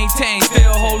I maintain,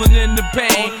 still holding in the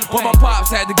pain. When my pops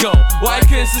had to go, why he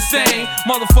couldn't sustain?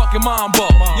 Motherfucking Mambo.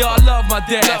 Yo, I love my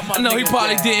dad. I know he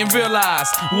probably didn't realize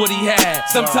what he had.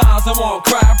 Sometimes I wanna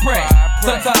cry and pray.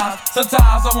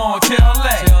 Sometimes I wanna chill and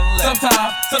lay.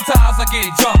 Sometimes I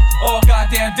get drunk all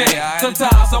goddamn day.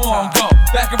 Sometimes I wanna go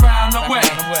back around the way.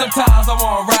 Sometimes I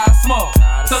wanna ride smoke.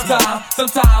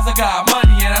 Sometimes I got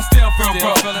money and I still feel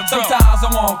broke. Sometimes I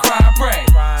wanna cry and pray.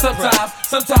 Sometimes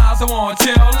I wanna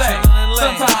chill and lay.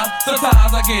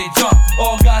 Sometimes I get drunk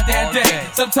all goddamn day.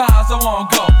 Sometimes I wanna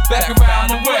go back around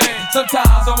the way.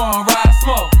 Sometimes I wanna ride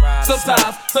smoke.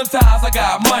 Sometimes I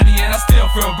got money and I still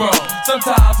feel broke.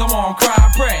 Sometimes I wanna cry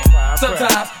and pray.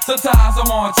 Sometimes I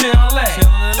wanna chill and lay.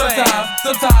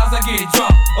 Sometimes I get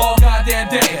drunk all goddamn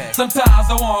day. Sometimes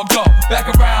I wanna go back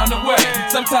around the way.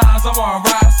 Sometimes I wanna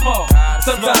ride smoke.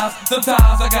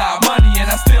 Sometimes I got money and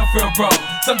I still feel broke.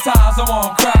 Sometimes I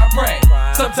wanna cry and pray.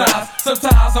 Sometimes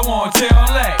I wanna chill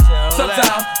and lay.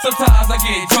 Sometimes I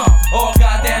get drunk all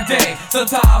goddamn day.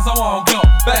 Sometimes I wanna go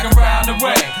back around the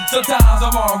way. Sometimes I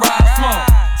wanna ride smoke.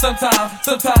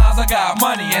 Sometimes I got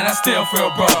money and I still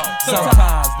feel broke.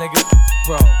 Sometimes, nigga,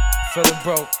 feeling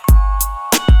broke.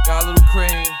 Got a little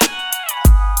cream.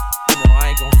 You know, I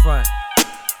ain't gon' front.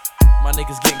 My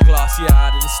niggas getting glossy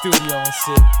eyed in the studio and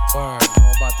shit. Word, you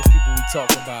know about the people we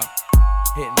talking about.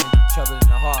 Hitting each other in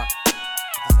the heart.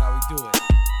 That's how we do it.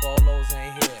 Bolos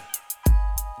ain't here. You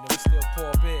know, we still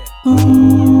pour beer.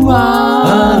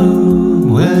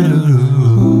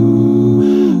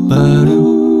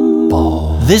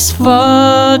 This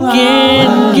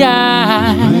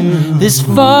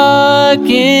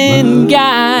fucking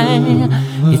guy,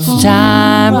 it's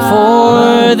time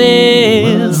for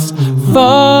this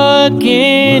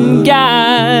fucking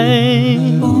guy.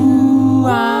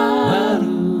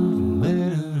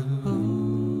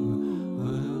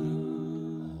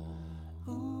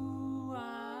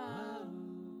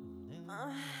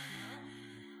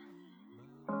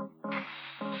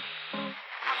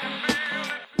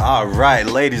 All right,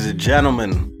 ladies and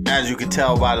gentlemen, as you can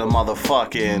tell by the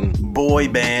motherfucking boy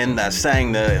band that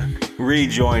sang the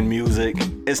rejoin music,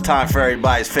 it's time for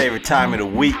everybody's favorite time of the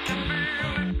week.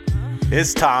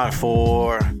 It's time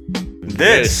for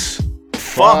this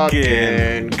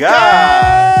fucking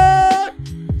guy,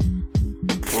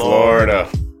 Florida.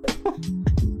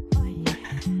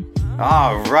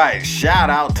 All right, shout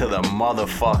out to the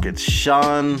motherfucking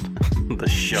shun. The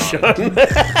shun.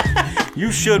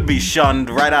 You should be shunned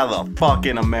right out of the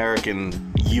fucking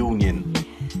American Union.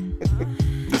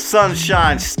 The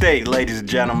Sunshine State, ladies and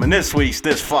gentlemen. This week's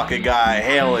this fucking guy,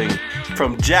 hailing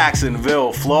from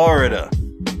Jacksonville, Florida,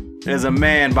 is a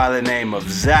man by the name of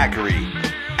Zachary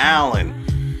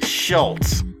Allen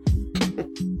Schultz.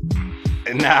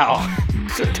 And now,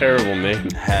 it's a terrible name.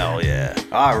 Hell yeah.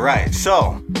 All right,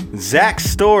 so Zach's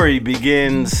story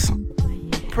begins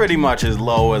pretty much as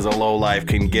low as a lowlife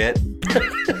can get,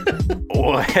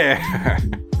 where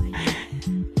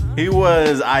he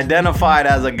was identified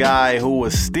as a guy who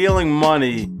was stealing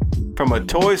money from a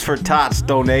Toys for Tots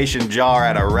donation jar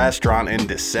at a restaurant in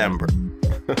December.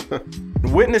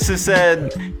 Witnesses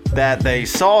said that they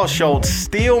saw Schultz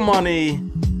steal money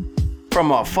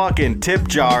from a fucking tip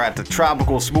jar at the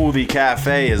Tropical Smoothie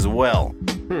Cafe as well.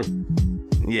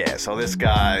 Yeah, so this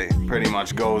guy pretty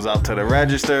much goes up to the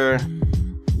register,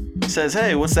 says,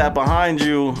 "Hey, what's that behind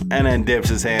you?" and then dips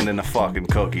his hand in the fucking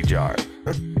cookie jar.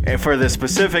 And for the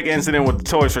specific incident with the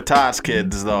Toys for Tots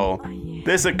kids, though,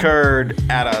 this occurred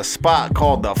at a spot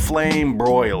called the Flame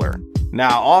Broiler.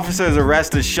 Now, officers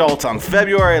arrested Schultz on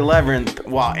February 11th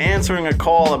while answering a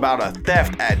call about a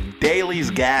theft at Daly's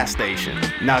gas station.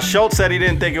 Now, Schultz said he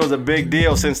didn't think it was a big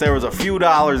deal since there was a few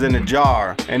dollars in the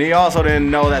jar, and he also didn't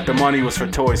know that the money was for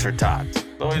Toys for Tots.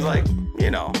 So he's like,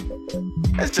 you know,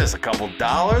 it's just a couple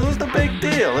dollars. What's the big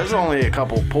deal? There's only a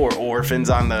couple poor orphans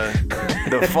on the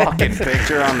fucking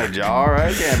picture on the jar,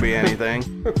 right? It can't be anything.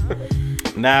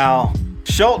 Now,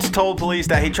 Schultz told police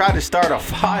that he tried to start a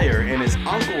fire in his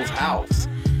uncle's house,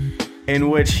 in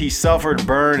which he suffered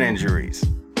burn injuries.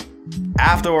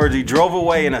 Afterwards, he drove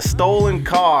away in a stolen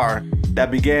car that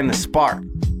began to spark.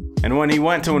 And when he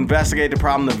went to investigate the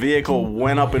problem, the vehicle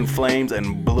went up in flames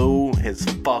and blew his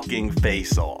fucking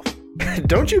face off.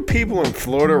 Don't you people in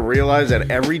Florida realize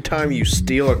that every time you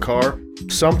steal a car,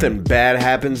 something bad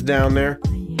happens down there?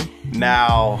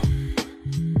 Now,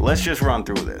 let's just run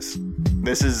through this.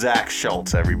 This is Zach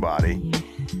Schultz, everybody.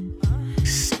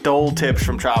 Stole tips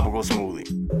from Tropical Smoothie.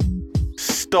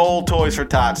 Stole Toys for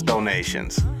Tots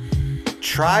donations.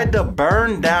 Tried to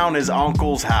burn down his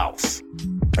uncle's house.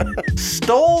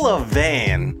 Stole a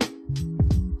van.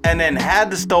 And then had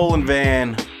the stolen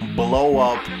van blow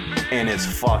up in his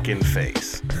fucking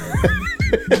face.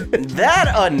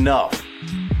 That enough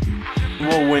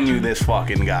will win you this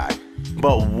fucking guy.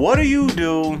 But what do you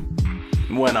do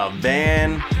when a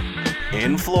van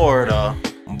in Florida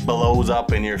blows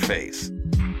up in your face?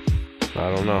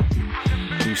 I don't know.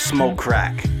 You smoke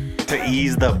crack to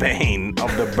ease the pain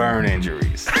of the burn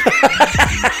injuries.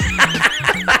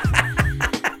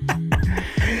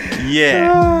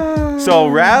 Yeah. So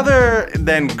rather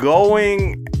than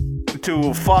going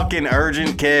to fucking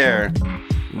urgent care,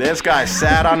 this guy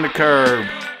sat on the curb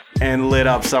and lit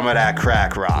up some of that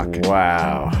crack rock.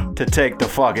 Wow. To take the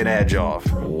fucking edge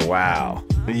off. Wow.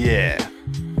 Yeah.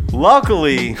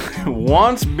 Luckily,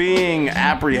 once being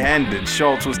apprehended,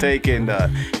 Schultz was taken to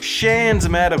Shands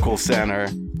Medical Center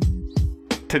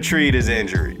to treat his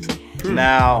injuries.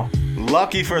 Now,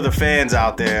 lucky for the fans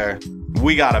out there,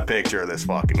 we got a picture of this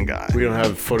fucking guy. We don't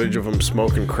have footage of him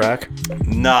smoking crack?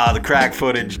 Nah, the crack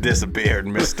footage disappeared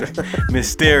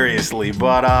mysteriously.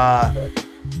 But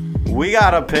we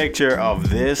got a picture of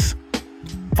this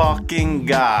fucking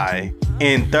guy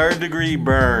in third-degree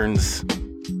burns,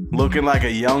 looking like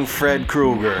a young Fred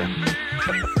Krueger,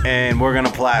 and we're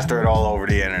gonna plaster it all over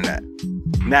the internet.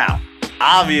 Now,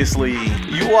 obviously,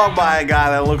 you walk by a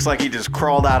guy that looks like he just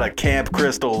crawled out of Camp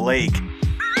Crystal Lake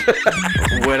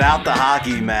without the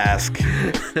hockey mask,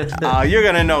 you're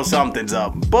gonna know something's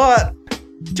up. But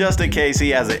just in case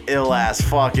he has an ill-ass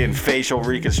fucking facial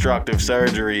reconstructive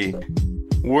surgery,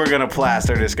 we're gonna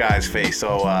plaster this guy's face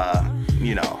so,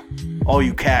 you know, all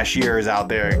you cashiers out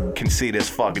there can see this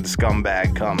fucking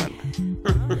scumbag coming.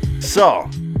 So,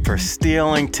 for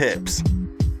stealing tips,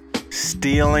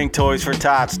 stealing Toys for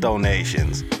Tots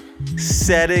donations,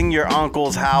 setting your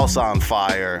uncle's house on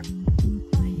fire,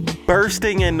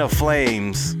 bursting into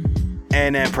flames,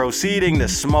 and then proceeding to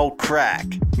smoke crack,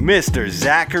 Mr.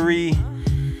 Zachary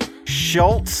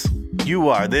Schultz, you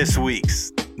are this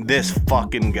week's this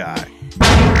fucking guy.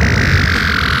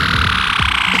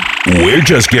 We're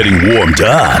just getting warmed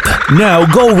up. Now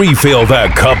go refill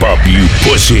that cup up, you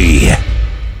pussy.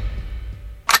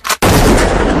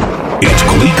 It's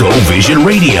Glico Vision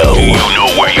Radio. You know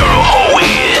where your hoe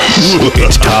is.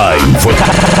 It's time for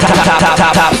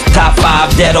Top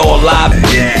 5 dead or alive.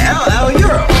 Yeah, Al,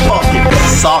 you're a fucking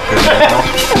sucker, man.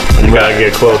 You gotta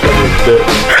get close on this shit.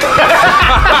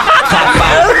 Top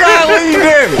 5. That's not what you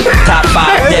did. Top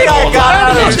 5 dead or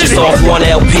alive. That's just off one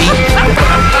LP.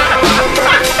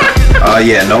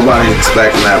 Yeah, nobody's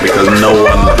expecting that because no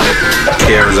one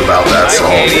cares about that song.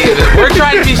 We're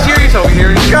trying to be serious over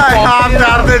here. Guy hopped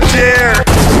out of the chair.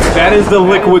 That is the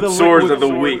liquid swords of the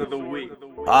week.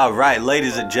 All right,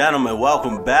 ladies and gentlemen,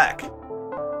 welcome back.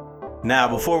 Now,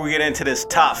 before we get into this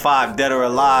top 5 dead or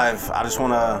alive, I just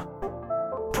want to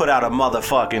put out a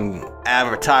motherfucking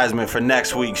advertisement for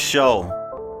next week's show.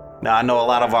 Now, I know a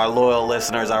lot of our loyal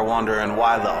listeners are wondering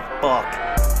why the fuck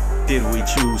did we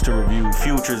choose to review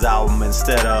Future's album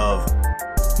instead of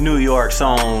New York's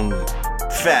own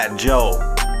Fat Joe.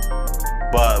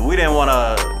 But we didn't want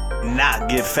to not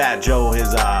give Fat Joe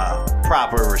his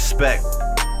proper respect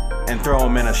and throw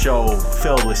him in a show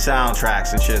filled with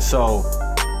soundtracks and shit. So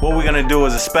what we're gonna do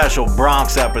is a special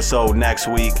Bronx episode next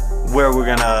week where we're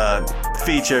gonna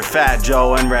feature Fat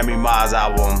Joe and Remy Ma's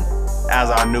album as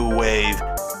our new wave.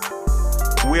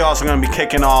 We also gonna be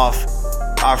kicking off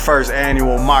our first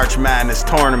annual March Madness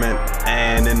tournament,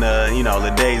 and in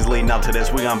the days leading up to this,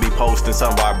 we're gonna be posting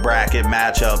some of our bracket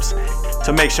matchups.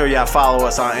 So make sure y'all follow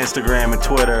us on Instagram and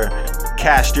Twitter.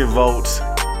 Cast your votes.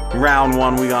 Round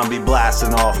 1, we're gonna be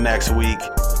blasting off next week.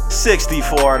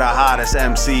 64 of the hottest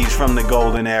MCs from the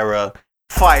golden era,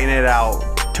 fighting it out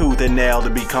tooth and nail to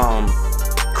become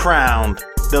crowned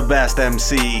the best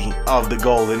MC of the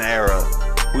golden era.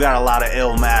 We got a lot of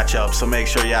ill matchups, so make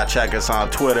sure y'all check us on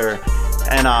Twitter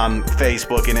and on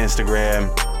Facebook and Instagram.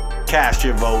 Cast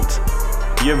your votes.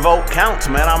 Your vote counts,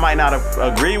 man. I might not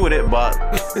agree with it, but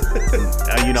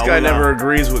this guy never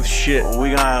agrees with shit.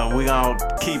 We gonna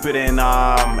keep it in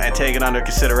and take it under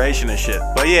consideration and shit.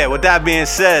 But yeah, with that being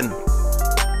said,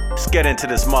 let's get into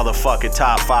this motherfucking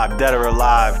top 5 dead or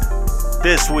alive.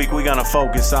 This week we're gonna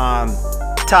focus on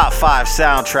top 5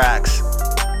 soundtracks,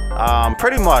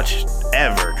 pretty much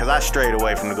ever, because I strayed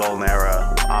away from the golden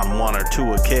era on 1 or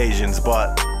 2 occasions,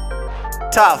 but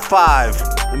top 5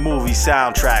 movie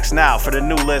soundtracks. Now, for the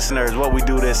new listeners, what we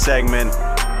do this segment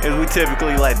is we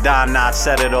typically let Don Knotts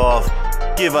set it off,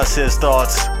 give us his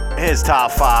thoughts, his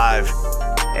top 5,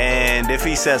 and if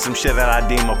he says some shit that I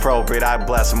deem appropriate, I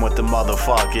bless him with the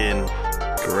motherfucking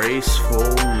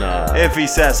graceful nod. If he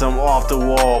says some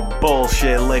off-the-wall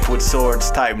bullshit, liquid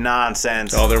swords type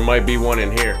nonsense. Oh, there might be one in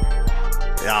here.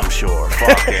 I'm sure.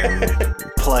 Fucking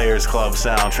Players Club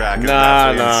soundtrack.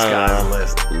 Nah,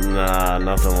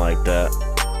 nothing like that.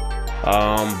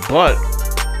 But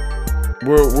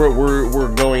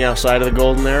we're going outside of the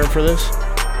golden era for this.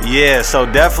 Yeah, so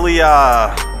definitely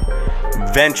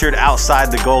ventured outside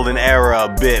the golden era a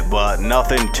bit, but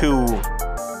nothing too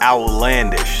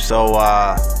outlandish. So,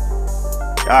 all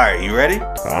right, you ready?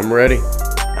 I'm ready.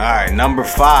 All right, number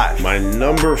 5. My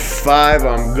number 5,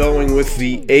 I'm going with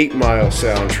the 8 Mile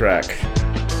soundtrack.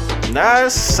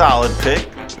 That's a solid pick.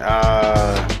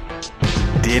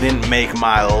 Didn't make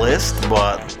my list,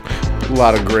 but a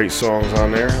lot of great songs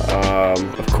on there.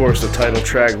 Of course, the title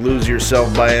track, Lose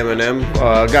Yourself by Eminem.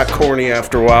 Got corny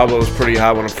after a while, but it was pretty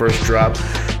hot when it first dropped.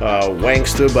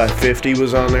 Wanksta by 50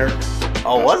 was on there.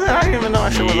 Oh, was it? I didn't even know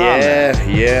that shit was on there.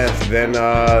 Yeah. Then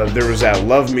there was that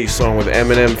Love Me song with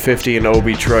Eminem, 50, and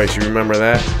Obi Trice. You remember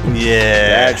that?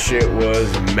 Yeah. That shit was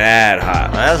mad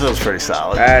hot. That was pretty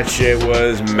solid. That shit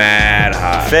was mad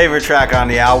hot. Favorite track on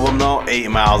the album, though?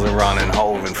 8 Miles and Running,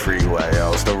 Hove and Freeway.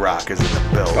 Yo, it's the Rockers in the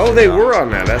building. Oh, they were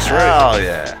on that. That's right. Oh,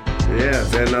 yeah. Yeah,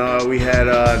 then we had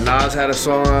Nas had a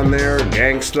song on there,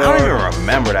 Gangstar. I don't even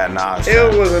remember that Nas song.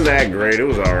 It wasn't that great. It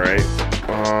was alright.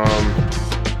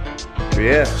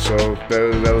 Yeah, so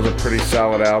that was a pretty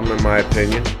solid album in my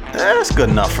opinion. That's good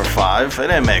enough for 5. It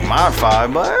didn't make my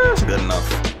 5, but it's good enough.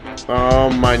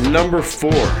 My number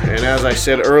 4, and as I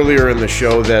said earlier in the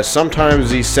show, that sometimes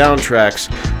these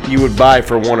soundtracks you would buy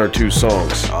for 1 or 2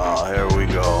 songs. Oh, here we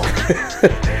go.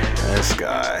 This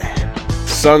guy.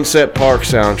 Sunset Park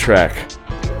soundtrack.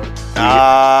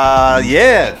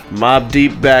 Yeah. Mobb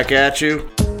Deep, Back at You.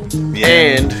 Yeah.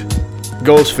 And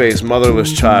Ghostface,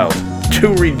 Motherless Child.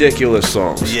 2 ridiculous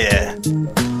songs. Yeah.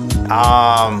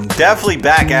 Definitely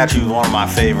Back at You is one of my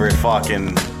favorite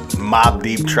fucking Mobb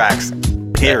Deep tracks,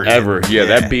 period. Ever. Yeah,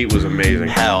 that beat was amazing.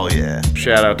 Hell yeah.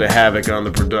 Shout out to Havoc on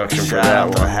the production for that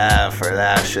one. Shout out to Hav for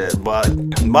that shit. But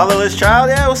Motherless Child,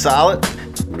 yeah, it was solid.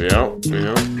 Yeah.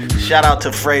 Shout out to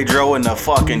Fredro and the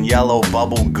fucking Yellow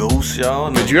Bubble Goose,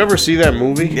 yo. Did you ever see that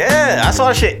movie? Yeah, I saw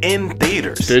that shit in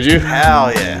theaters. Did you?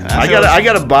 Hell yeah. I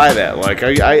gotta buy that. Like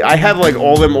I have like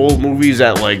all them old movies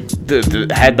that like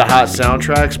had the hot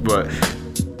soundtracks, but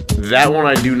that one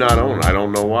I do not own. I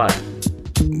don't know why.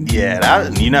 Yeah,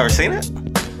 you never seen it?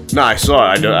 No, I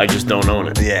saw it. I just don't own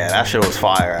it. Yeah, that shit was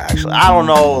fire, actually. I don't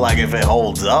know, like, if it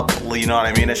holds up. You know what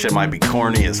I mean? That shit might be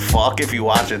corny as fuck if you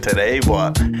watch it today,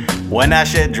 but when that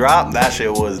shit dropped, that shit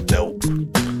was dope.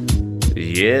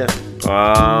 Yeah.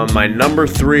 My number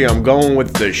 3, I'm going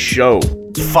with The Show.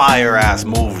 Fire-ass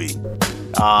movie.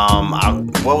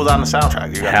 What was on the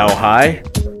soundtrack? How High?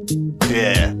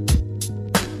 Yeah.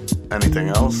 Anything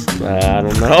else? I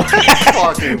don't know.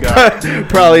 Fucking guy.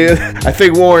 Probably, I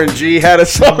think Warren G had a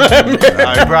song on there.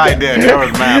 He probably did. There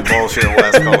was mad bullshit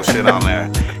West Coast shit on there.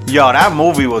 Yo, that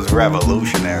movie was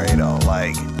revolutionary, though.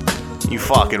 Like, you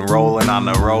fucking rolling on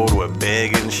the road with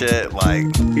Big and shit. Like,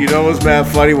 you know what's mad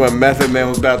funny? When Method Man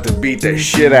was about to beat the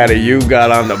shit out of you,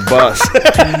 got on the bus.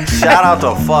 Shout out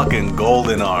to fucking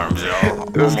Golden Arms, yo.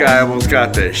 This guy almost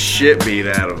got the shit beat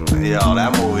out of him. Yo,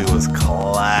 that movie was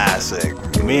classic.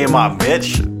 Me and My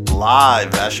Bitch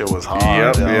live, that shit was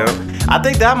hard. Yep. I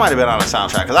think that might have been on the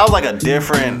soundtrack, because that was like a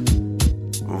different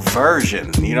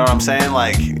version. You know what I'm saying?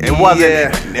 Like, it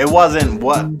wasn't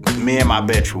what Me and My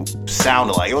Bitch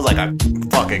sounded like. It was like a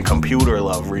fucking Computer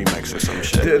Love remix or some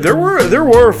shit. There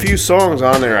were a few songs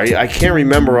on there. I can't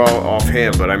remember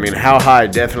offhand, but I mean, How High,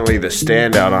 definitely the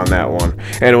standout on that one.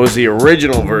 And it was the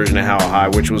original version of How High,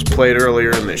 which was played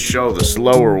earlier in the show, the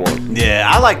slower one. Yeah,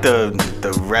 I like I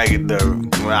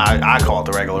call it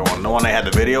the regular one, the one they had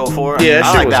the video for. Yeah,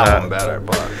 I like that one better.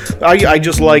 But I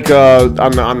just like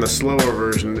on the slower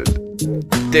version,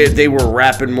 they were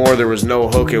rapping more. There was no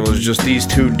hook. It was just these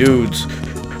two dudes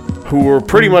who were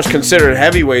pretty much considered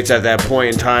heavyweights at that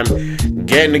point in time,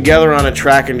 getting together on a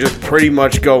track and just pretty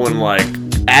much going like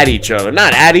at each other.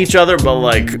 Not at each other, but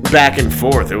like back and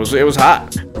forth. It was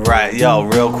hot. Right, yo,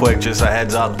 real quick, just a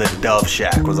heads up, the Dove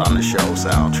Shack was on the show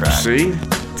soundtrack. See?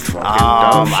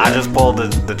 I just pulled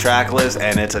the track list,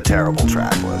 and it's a terrible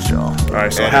track list, y'all.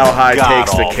 Alright, so How High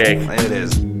takes the cake. It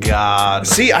is god.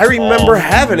 See, I remember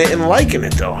having it and liking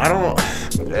it, though. I don't.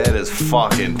 It is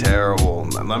fucking terrible.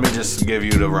 Let me just give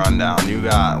you the rundown. You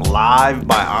got Live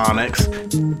by Onyx,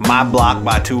 My Block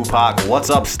by Tupac, What's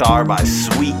Up Star by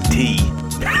Sweet Tea.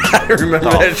 I remember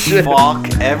that shit. Fuck,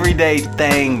 Everyday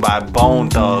Thing by Bone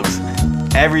Thugs,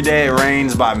 Every Day It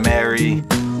Rains by Mary.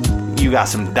 You got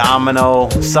some Domino,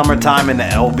 Summertime in the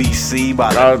LBC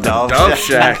by the Dove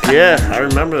Shack. Yeah, I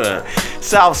remember that.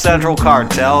 South Central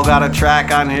Cartel got a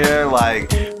track on here.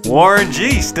 Like, Warren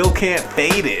G, Still Can't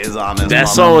Fade It is on this. That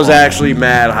song was actually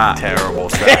mad hot. Terrible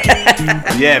track.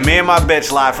 Yeah, Me and My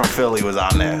Bitch Live from Philly was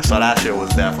on there. So that shit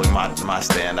was definitely my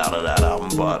standout of that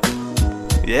album. But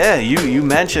yeah, you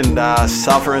mentioned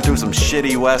suffering through some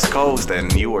shitty West Coast,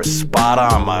 and you were spot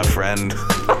on, my friend.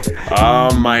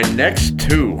 My next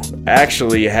 2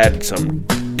 actually had some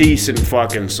decent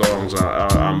fucking songs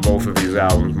on both of these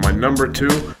albums. My number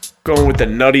 2, going with the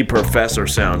Nutty Professor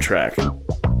soundtrack.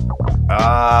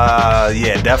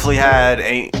 Yeah, definitely had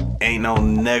Ain't No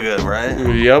Nigga, right?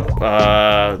 Yep.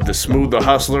 The Smooth the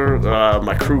Hustler.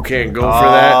 My Crew Can't Go for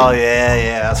that. Oh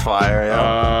yeah, that's fire.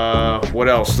 Yeah. What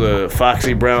else? The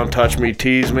Foxy Brown, Touch Me,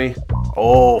 Tease Me.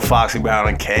 Oh, Foxy Brown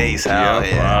and Case. Hell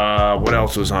yeah. What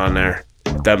else was on there?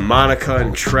 That Monica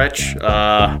and Tretch.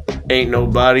 Ain't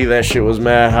Nobody. That shit was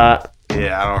mad hot.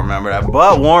 Yeah, I don't remember that.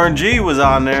 But Warren G was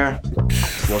on there.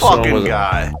 What fucking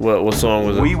guy. What song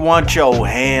was it? We Want Your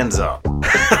Hands Up.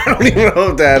 I don't even know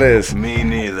what that is. Me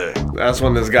neither. That's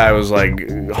when this guy was like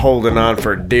holding on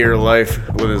for dear life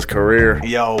with his career.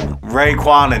 Yo,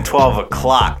 Raekwon and 12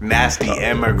 O'Clock, Nasty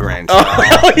Immigrant.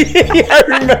 Oh, yeah, I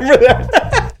remember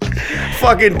that.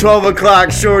 Fucking 12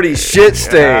 O'Clock, Shorty Shit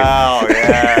Stain. Oh,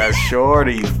 yeah,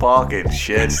 Shorty fucking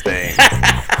Shit Stain.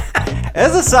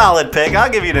 It's a solid pick. I'll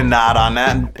give you the nod on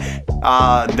that.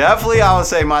 Definitely, I would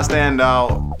say my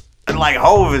standout. Like,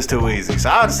 Hove is too easy, so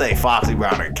I would say Foxy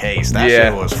Brown or Case. That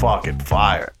shit was fucking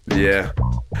fire. Yeah.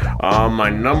 My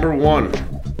number 1.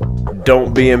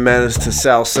 Don't be a menace to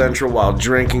South Central while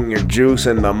drinking your juice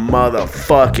in the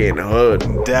motherfucking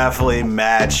hood. Definitely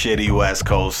mad shitty West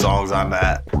Coast songs on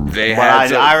that.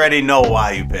 I already know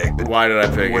why you picked it. Why did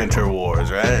I pick Winter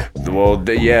Wars, right? Well,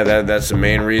 that's the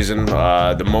main reason.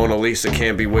 The Mona Lisa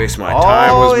Can't Be Waste My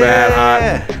Time was mad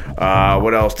hot.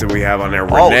 What else did we have on there?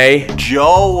 Renee?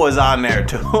 Joe was on there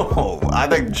too. I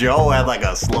think Joe had like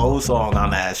a slow song on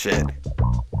that shit.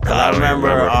 I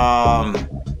remember.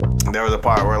 There was a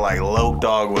part where like Loke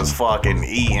Dog was fucking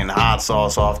eating hot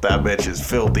sauce off that bitch's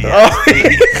filthy ass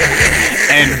feet.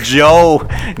 And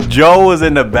Joe was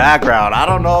in the background. I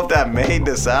don't know if that made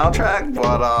the soundtrack,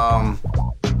 but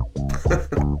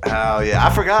hell yeah. I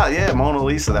forgot, yeah, Mona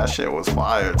Lisa, that shit was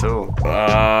fire too.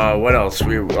 What else?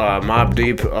 Mobb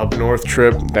Deep Up North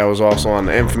Trip, that was also on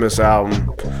the Infamous album.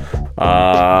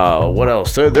 What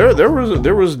else? There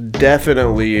was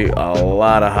definitely a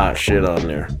lot of hot shit on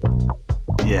there.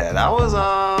 Yeah, that was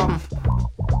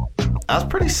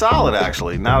pretty solid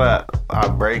actually. Now that I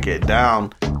break it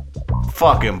down,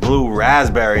 fucking Blue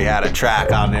Raspberry had a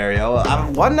track on there, yo.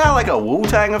 Wasn't that like a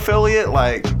Wu-Tang affiliate?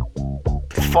 Like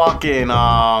fucking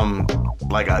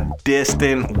like a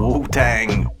distant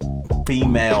Wu-Tang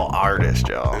female artist,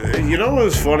 yo. You know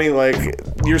what's funny? Like,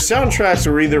 your soundtracks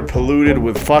are either polluted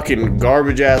with fucking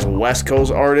garbage ass West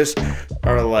Coast artists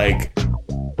or like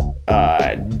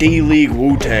D-League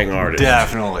Wu-Tang artists.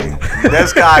 Definitely.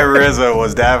 This guy RZA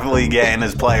was definitely getting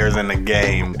his players in the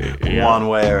game one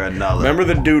way or another. Remember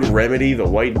the dude Remedy, the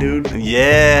white dude?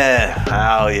 Yeah.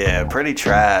 Hell yeah. Pretty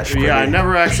trash. Yeah, I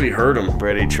never actually heard him.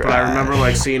 Pretty trash. But I remember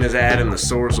like seeing his ad in the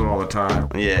source all the time.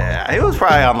 Yeah. He was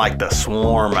probably on like the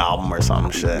Swarm album or some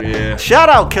shit. Yeah. Shout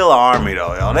out Killer Army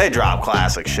though, yo. They dropped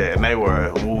classic shit and they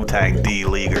were Wu-Tang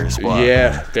D-Leaguers.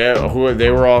 Yeah.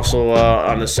 They were also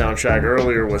on the soundtrack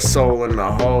earlier with Soul in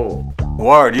the Hole.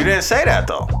 Word, you didn't say that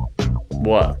though.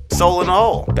 What? Soul in the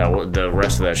Hole. The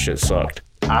rest of that shit sucked.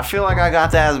 I feel like I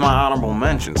got that as my honorable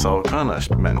mention, so it couldn't have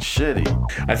been shitty.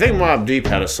 I think Mobb Deep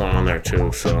had a song on there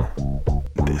too, so.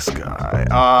 This guy.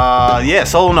 Yeah,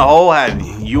 Soul in the Hole had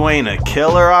You Ain't a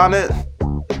Killer on it.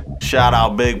 Shout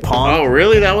out Big Pun. Oh,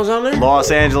 really? That was on there?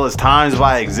 Los Angeles Times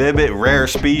by Exhibit. Rare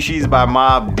Species by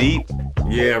Mobb Deep.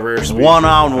 Yeah, Rare Species. One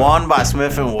on One by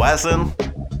Smith and Wesson.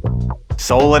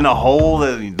 Soul in the Hole,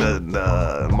 the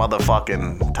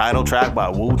motherfucking title track by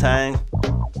Wu-Tang.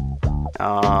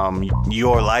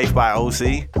 Your Life by OC.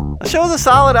 That shit was a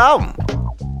solid album.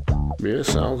 Yeah,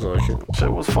 sounds like it.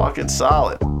 Shit was fucking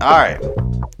solid. Alright.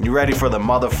 You ready for the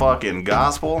motherfucking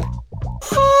gospel?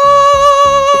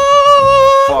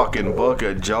 Fucking Book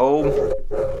of Job.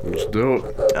 Let's do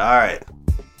it. Alright.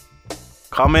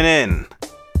 Coming in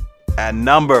at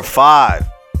number 5.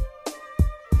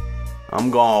 I'm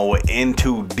going with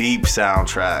Into Deep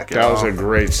soundtrack. Yo. That was a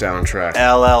great soundtrack.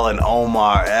 LL and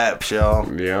Omar Epps, yo.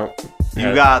 Yep.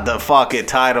 You got the fucking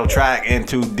title track,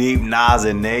 Into Deep, Nas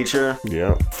and Nature.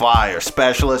 Yep. Fire.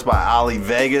 Specialist by Ali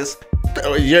Vegas.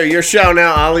 Oh, you're shouting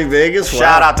out Ali Vegas? Wow.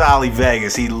 Shout out to Ali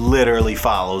Vegas. He literally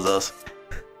follows us.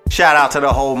 Shout out to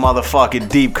the whole motherfucking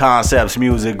Deep Concepts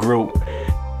music group.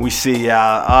 We see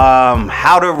y'all.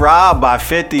 How to Rob by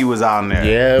 50 was on there.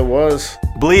 Yeah, it was.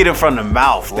 Bleeding from the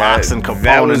Mouth, Locks and Capone.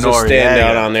 That was a Noriega.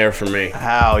 standout on there for me.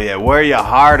 Hell yeah. Where Your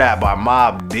Heart At by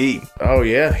Mobb Deep. Oh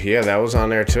yeah, that was on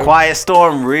there too. Quiet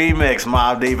Storm Remix,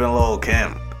 Mobb Deep and Lil'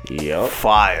 Kim. Yep.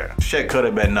 Fire. Shit could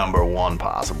have been number 1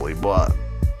 possibly, but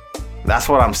that's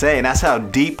what I'm saying. That's how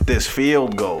deep this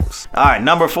field goes. Alright,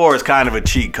 number 4 is kind of a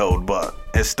cheat code, but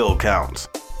it still counts.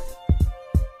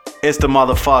 It's the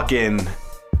motherfucking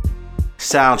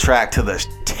soundtrack to the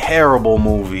terrible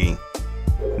movie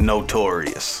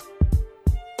Notorious.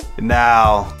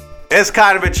 Now, it's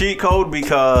kind of a cheat code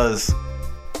because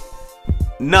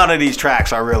none of these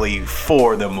tracks are really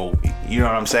for the movie. You know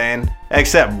what I'm saying?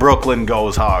 Except Brooklyn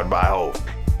Goes Hard by Hov.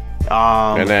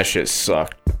 And that shit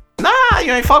sucked. Nah,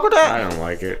 you ain't fuck with that? I don't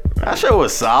like it. That shit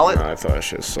was solid. I thought that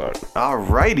shit sucked.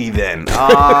 Alrighty then.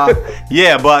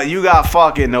 Yeah, but you got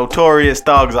fucking Notorious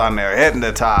Thugs on there.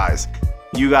 Hypnotized.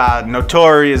 You got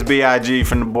Notorious B.I.G.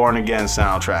 from the Born Again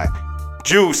soundtrack.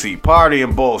 Juicy, Party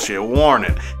and Bullshit,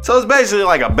 Warning. So it's basically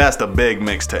like a best of big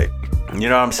mixtape. You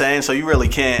know what I'm saying? So you really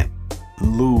can't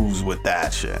lose with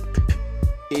that shit.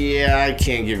 Yeah, I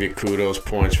can't give you kudos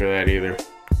points for that either.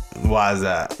 Why is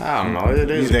that? I don't know.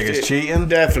 You think it's cheating?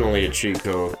 Definitely a cheat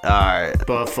code. Alright.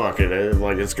 But fuck it.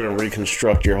 It's gonna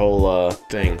reconstruct your whole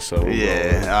thing. So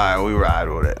yeah, alright, we ride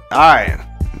with it. Alright.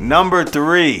 Number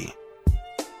 3.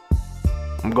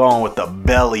 I'm going with the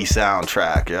Belly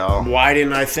soundtrack, yo. Why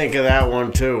didn't I think of that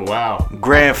one too? Wow.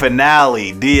 Grand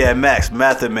Finale, DMX,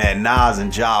 Method Man, Nas,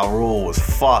 and Ja Rule was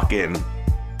fucking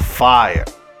fire.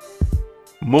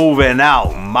 Moving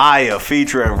Out, Maya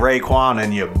featuring Raekwon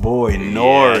and your boy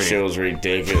Nori. Yeah, that shit was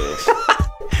ridiculous.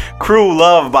 Crew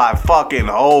Love by fucking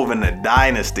Hov and the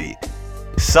Dynasty.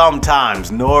 Sometimes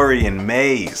Nori and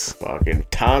Maze. Fucking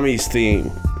Tommy's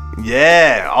Theme.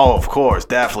 Yeah, oh, of course,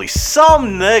 definitely.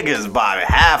 Some Niggas by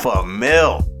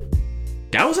 $500,000.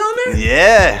 That was on there?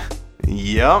 Yeah.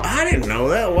 Yup. I didn't know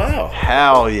that. Wow.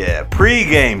 Hell yeah.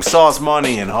 Pre-game, Sauce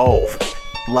Money and Hov.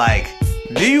 Like,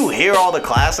 Do you hear all the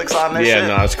classics on this shit? Yeah,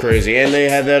 no, it's crazy. And they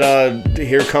had that,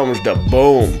 Here Comes the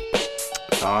Boom.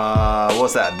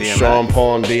 What's that, DMX? Sean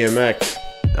Paul and DMX.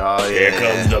 Oh, yeah. Here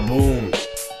Comes the Boom.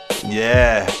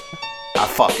 Yeah. I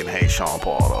fucking hate Sean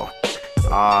Paul, though.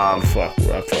 I fuck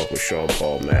with Sean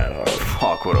Paul mad hard.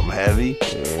 Fuck with him heavy.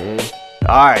 Mm-hmm.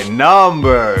 Alright,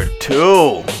 number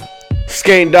 2.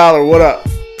 Skane Dollar, what up?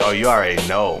 Oh, you already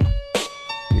know.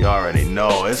 You already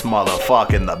know. It's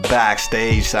motherfucking the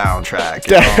Backstage soundtrack.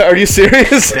 Are you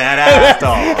serious? Dead ass,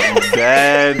 dog.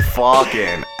 Dead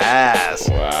fucking ass.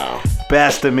 Wow.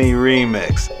 Best of Me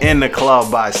remix. In the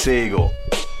Club by Siegel.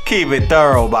 Keep It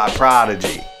Thorough by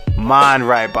Prodigy. Mind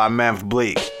Right by Memph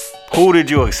Bleak. Who Did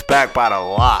You Expect by The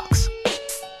Lox.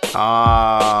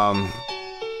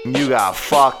 You got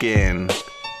fucking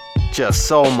just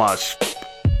so much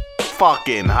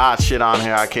fucking hot shit on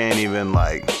here. I can't even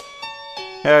like.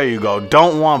 There you go.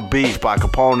 Don't Want Beef by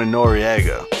Capone and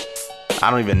Noriega. I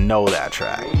don't even know that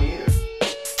track.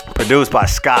 Produced by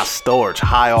Scott Storch.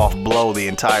 High off blow the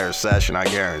entire session. I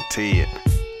guarantee it.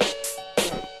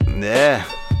 Yeah.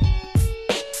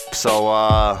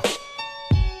 So,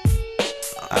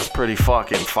 that's pretty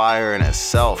fucking fire in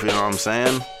itself, you know what I'm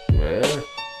saying? Yeah.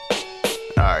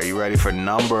 Alright, you ready for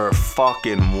number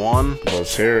fucking 1?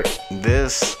 Let's hear it.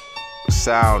 This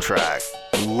soundtrack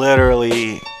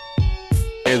literally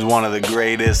is one of the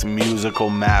greatest musical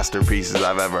masterpieces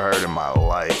I've ever heard in my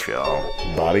life, yo.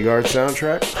 Bodyguard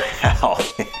soundtrack? Hell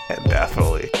yeah,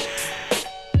 definitely.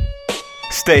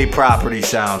 State Property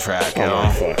soundtrack, yo. Oh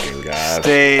my fucking god.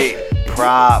 State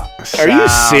Prop soundtrack. Are you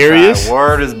serious?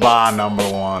 Word is bond number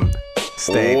 1.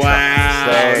 State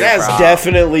That's Prop.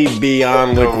 Definitely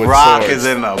beyond The Liquid Rock Swords. is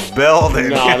in the building.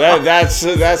 No,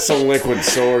 that's some Liquid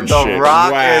Sword shit. The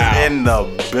Rock wow. is in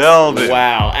the building.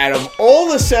 Wow. Out of all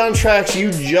the soundtracks you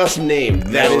just named,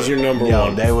 that is your number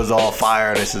 1. They was all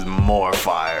fire. This is more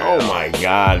fire. Oh my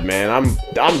god, man.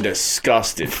 I'm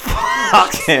disgusted.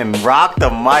 Fucking Rock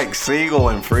the Mic, Siegel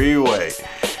and Freeway.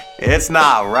 It's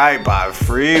Not Right by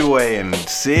Freeway and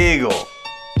Siegel.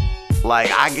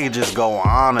 Like, I could just go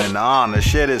on and on. The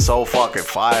shit is so fucking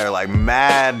fire. Like,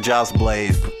 mad Just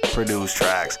Blaze produced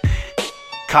tracks.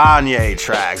 Kanye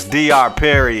tracks. DR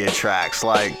period tracks.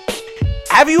 Like,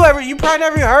 you probably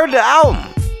never heard the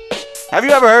album. Have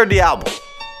you ever heard the album?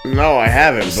 No, I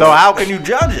haven't. So how can you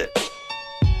judge it?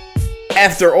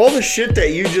 After all the shit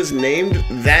that you just named,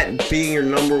 that being your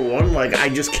number 1, like, I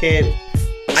just can't.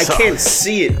 I can't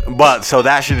see it. But so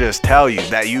that should just tell you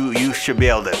that you should be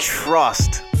able to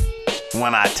trust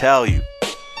when I tell you.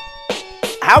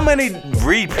 How many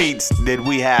repeats did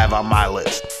we have on my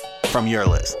list from your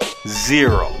list?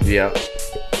 0. Yeah.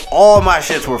 All my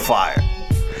shits were fire.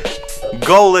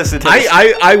 Go listen to this.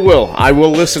 I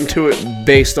will listen to it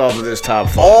based off of this top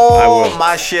 5. All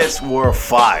my shits were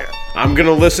fire. I'm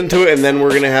gonna listen to it and then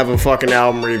we're gonna have a fucking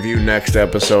album review next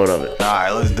episode of it.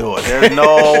 Alright, let's do it. There's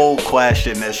no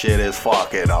question this shit is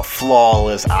fucking a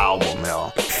flawless album,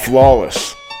 yo.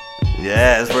 Flawless.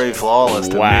 Yeah, it's pretty flawless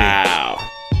to me. Wow.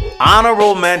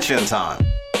 Honorable mention time.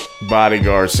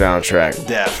 Bodyguard soundtrack.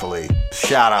 Definitely.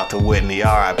 Shout out to Whitney.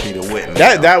 R.I.P. to Whitney.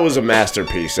 That was a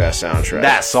masterpiece, that soundtrack.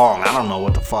 That song. I don't know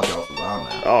what the fuck else was on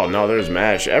there. Oh, no, there's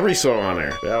MASH. Every song on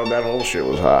there. That whole shit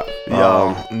was hot.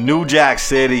 New Jack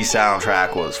City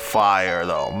soundtrack was fire,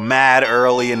 though. Mad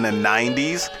early in the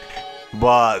 90s.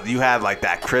 But you had, like,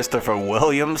 that Christopher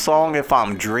Williams song, If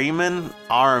I'm Dreaming.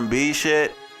 R&B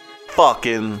shit.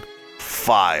 Fucking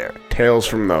fire. Tales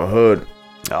from the Hood.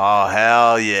 Oh,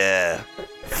 hell yeah.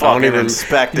 Fucking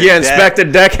Inspector Deck. Yeah, Inspector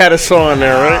Deck had a song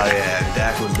there, right? Oh, yeah.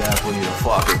 Deck was definitely the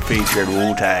fucking featured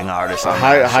Wu-Tang artist. On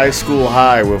High School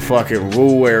High with fucking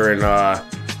Wu wearing,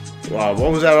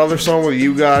 what was that other song with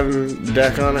You Got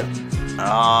Deck on it?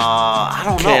 I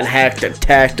don't know. Can't hack the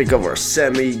tactic of our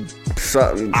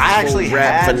semi-something. I actually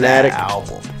rap had fanatic. that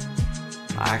album.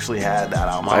 I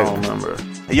don't remember.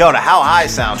 Yo, the How High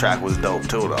soundtrack was dope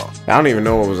too, though. I don't even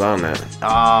know what was on that.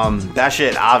 That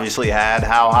shit obviously had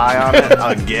How High on it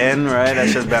again, right? That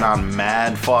shit's been on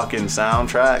mad fucking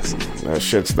soundtracks. That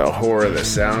shit's the whore of the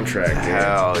soundtrack, dude.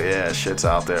 Hell yeah, shit's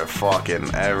out there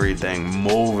fucking everything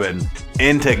moving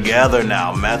in together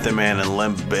now. Method Man and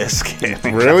Limp Bizkit.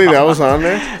 Really? That was on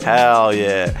there? Hell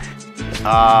yeah.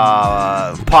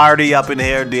 Party Up in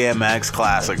Here, DMX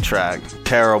classic track.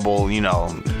 Terrible,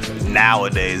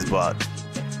 nowadays, but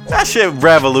that shit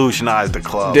revolutionized the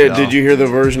club. Did you hear the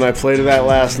version I played of that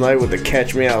last night with the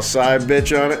Catch Me Outside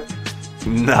bitch on it?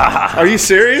 Nah. Are you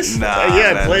serious? Nah.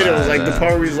 Yeah, I played it. It was like the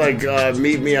part where he's like,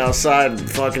 meet me outside.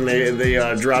 Fucking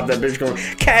they dropped that bitch going,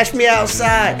 catch me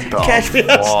outside. Catch me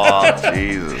outside. Oh,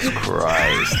 Jesus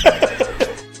Christ.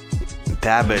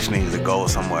 That bitch needs to go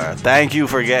somewhere. Thank you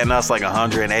for getting us like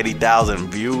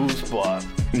 180,000 views, but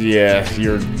yeah,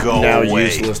 you're now away.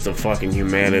 Useless to fucking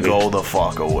humanity. Go the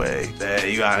fuck away.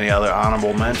 You got any other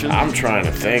honorable mentions? I'm trying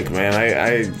to think, man.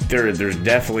 There's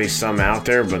definitely some out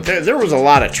there, but there was a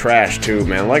lot of trash too,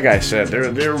 man. Like I said,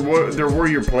 there were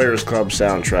your Players Club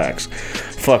soundtracks.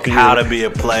 Fucking How to Be a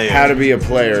Player. How to Be a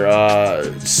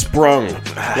Player. Sprung.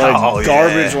 Like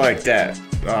garbage like that.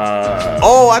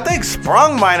 I think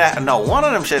Sprung might have. No, one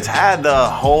of them shits had the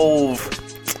whole.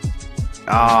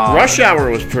 Rush Hour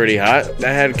was pretty hot.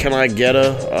 That had Can I Get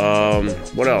A?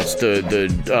 What else? The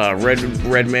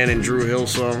Redman and Drew Hill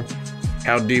song.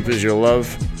 How Deep Is Your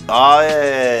Love? Oh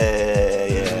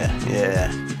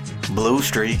yeah. Blue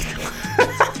Streak.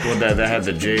 Well, that had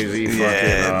the Jay-Z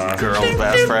fucking girl's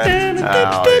best friend.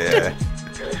 Oh yeah.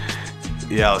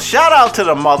 Yo, shout out to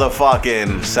the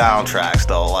motherfucking soundtracks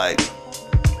though. Like,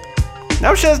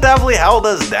 them shit's definitely held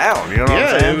us down. You know what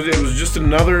I'm saying? It was just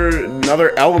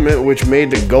another element which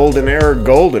made the golden era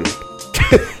golden.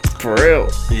 For real.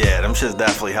 Yeah, them shit's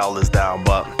definitely held us down.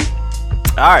 But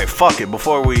all right, fuck it.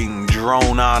 Before we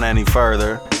drone on any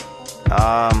further,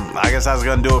 I guess that's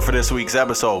gonna do it for this week's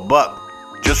episode. But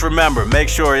just remember, make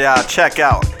sure y'all check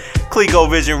out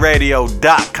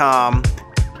ClicoVisionRadio.com.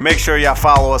 Make sure y'all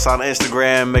follow us on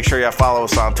Instagram. Make sure y'all follow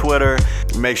us on Twitter.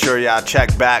 Make sure y'all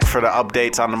check back for the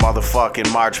updates on the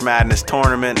motherfucking March Madness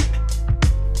tournament.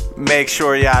 Make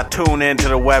sure y'all tune into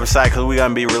the website because we're going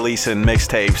to be releasing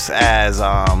mixtapes as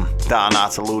Don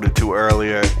Knotts alluded to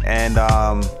earlier. And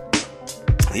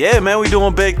yeah, man, we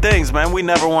doing big things, man. We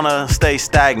never want to stay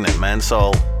stagnant, man.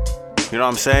 So, you know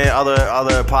what I'm saying?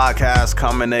 Other podcasts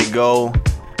come and they go.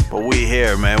 But we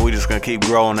here, man. We just gonna keep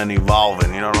growing and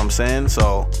evolving. You know what I'm saying?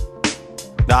 So,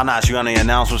 Don Knotts, you got any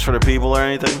announcements for the people or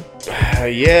anything?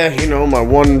 Yeah, you know, my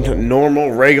one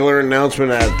normal, regular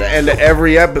announcement at the end of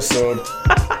every episode.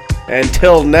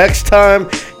 Until next time,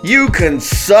 you can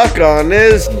suck on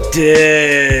this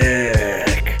dick.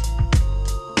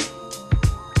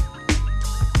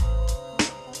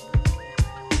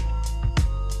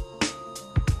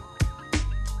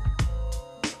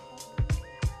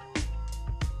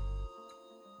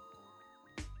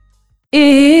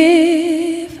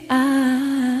 If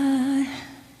I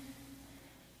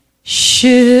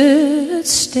should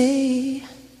stay,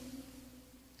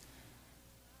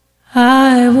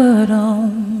 I would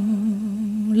only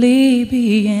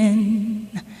be in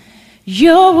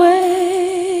your way,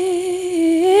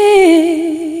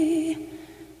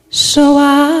 so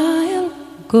I'll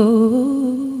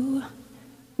go,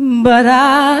 but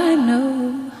I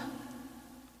know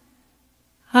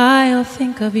I'll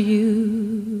think of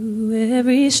you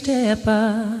every step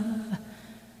of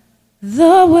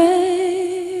the way.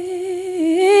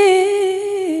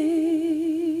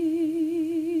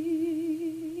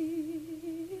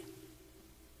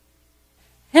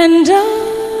 And I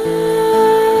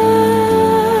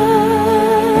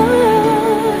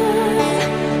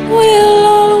will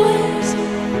always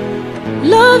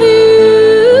love you.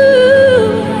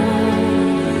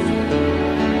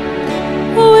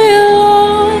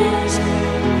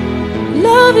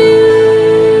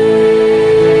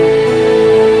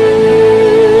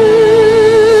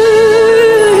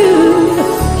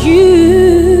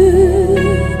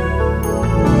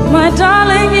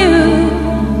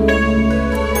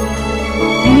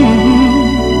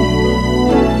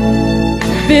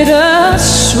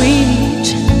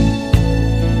 Bittersweet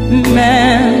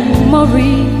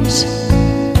memories,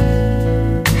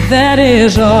 that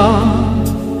is all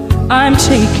I'm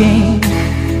taking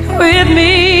with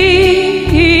me.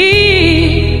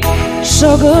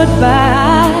 So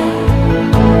goodbye,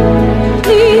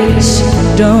 please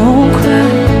don't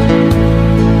cry.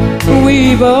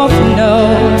 We both know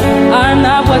I'm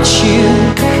not what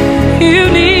you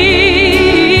need.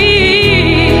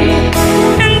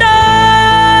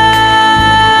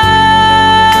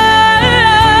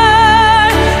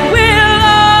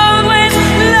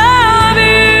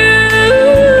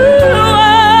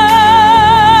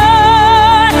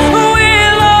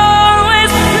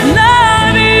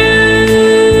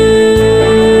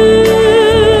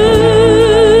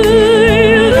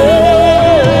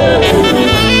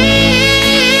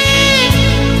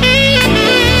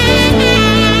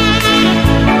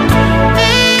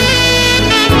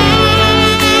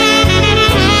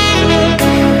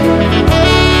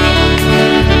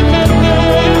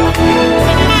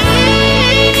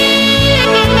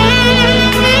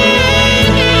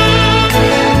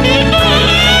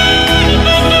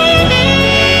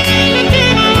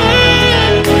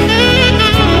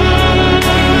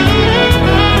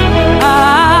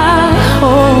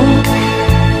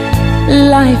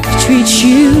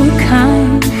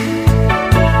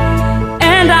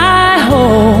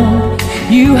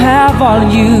 of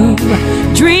all you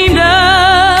dreamed of.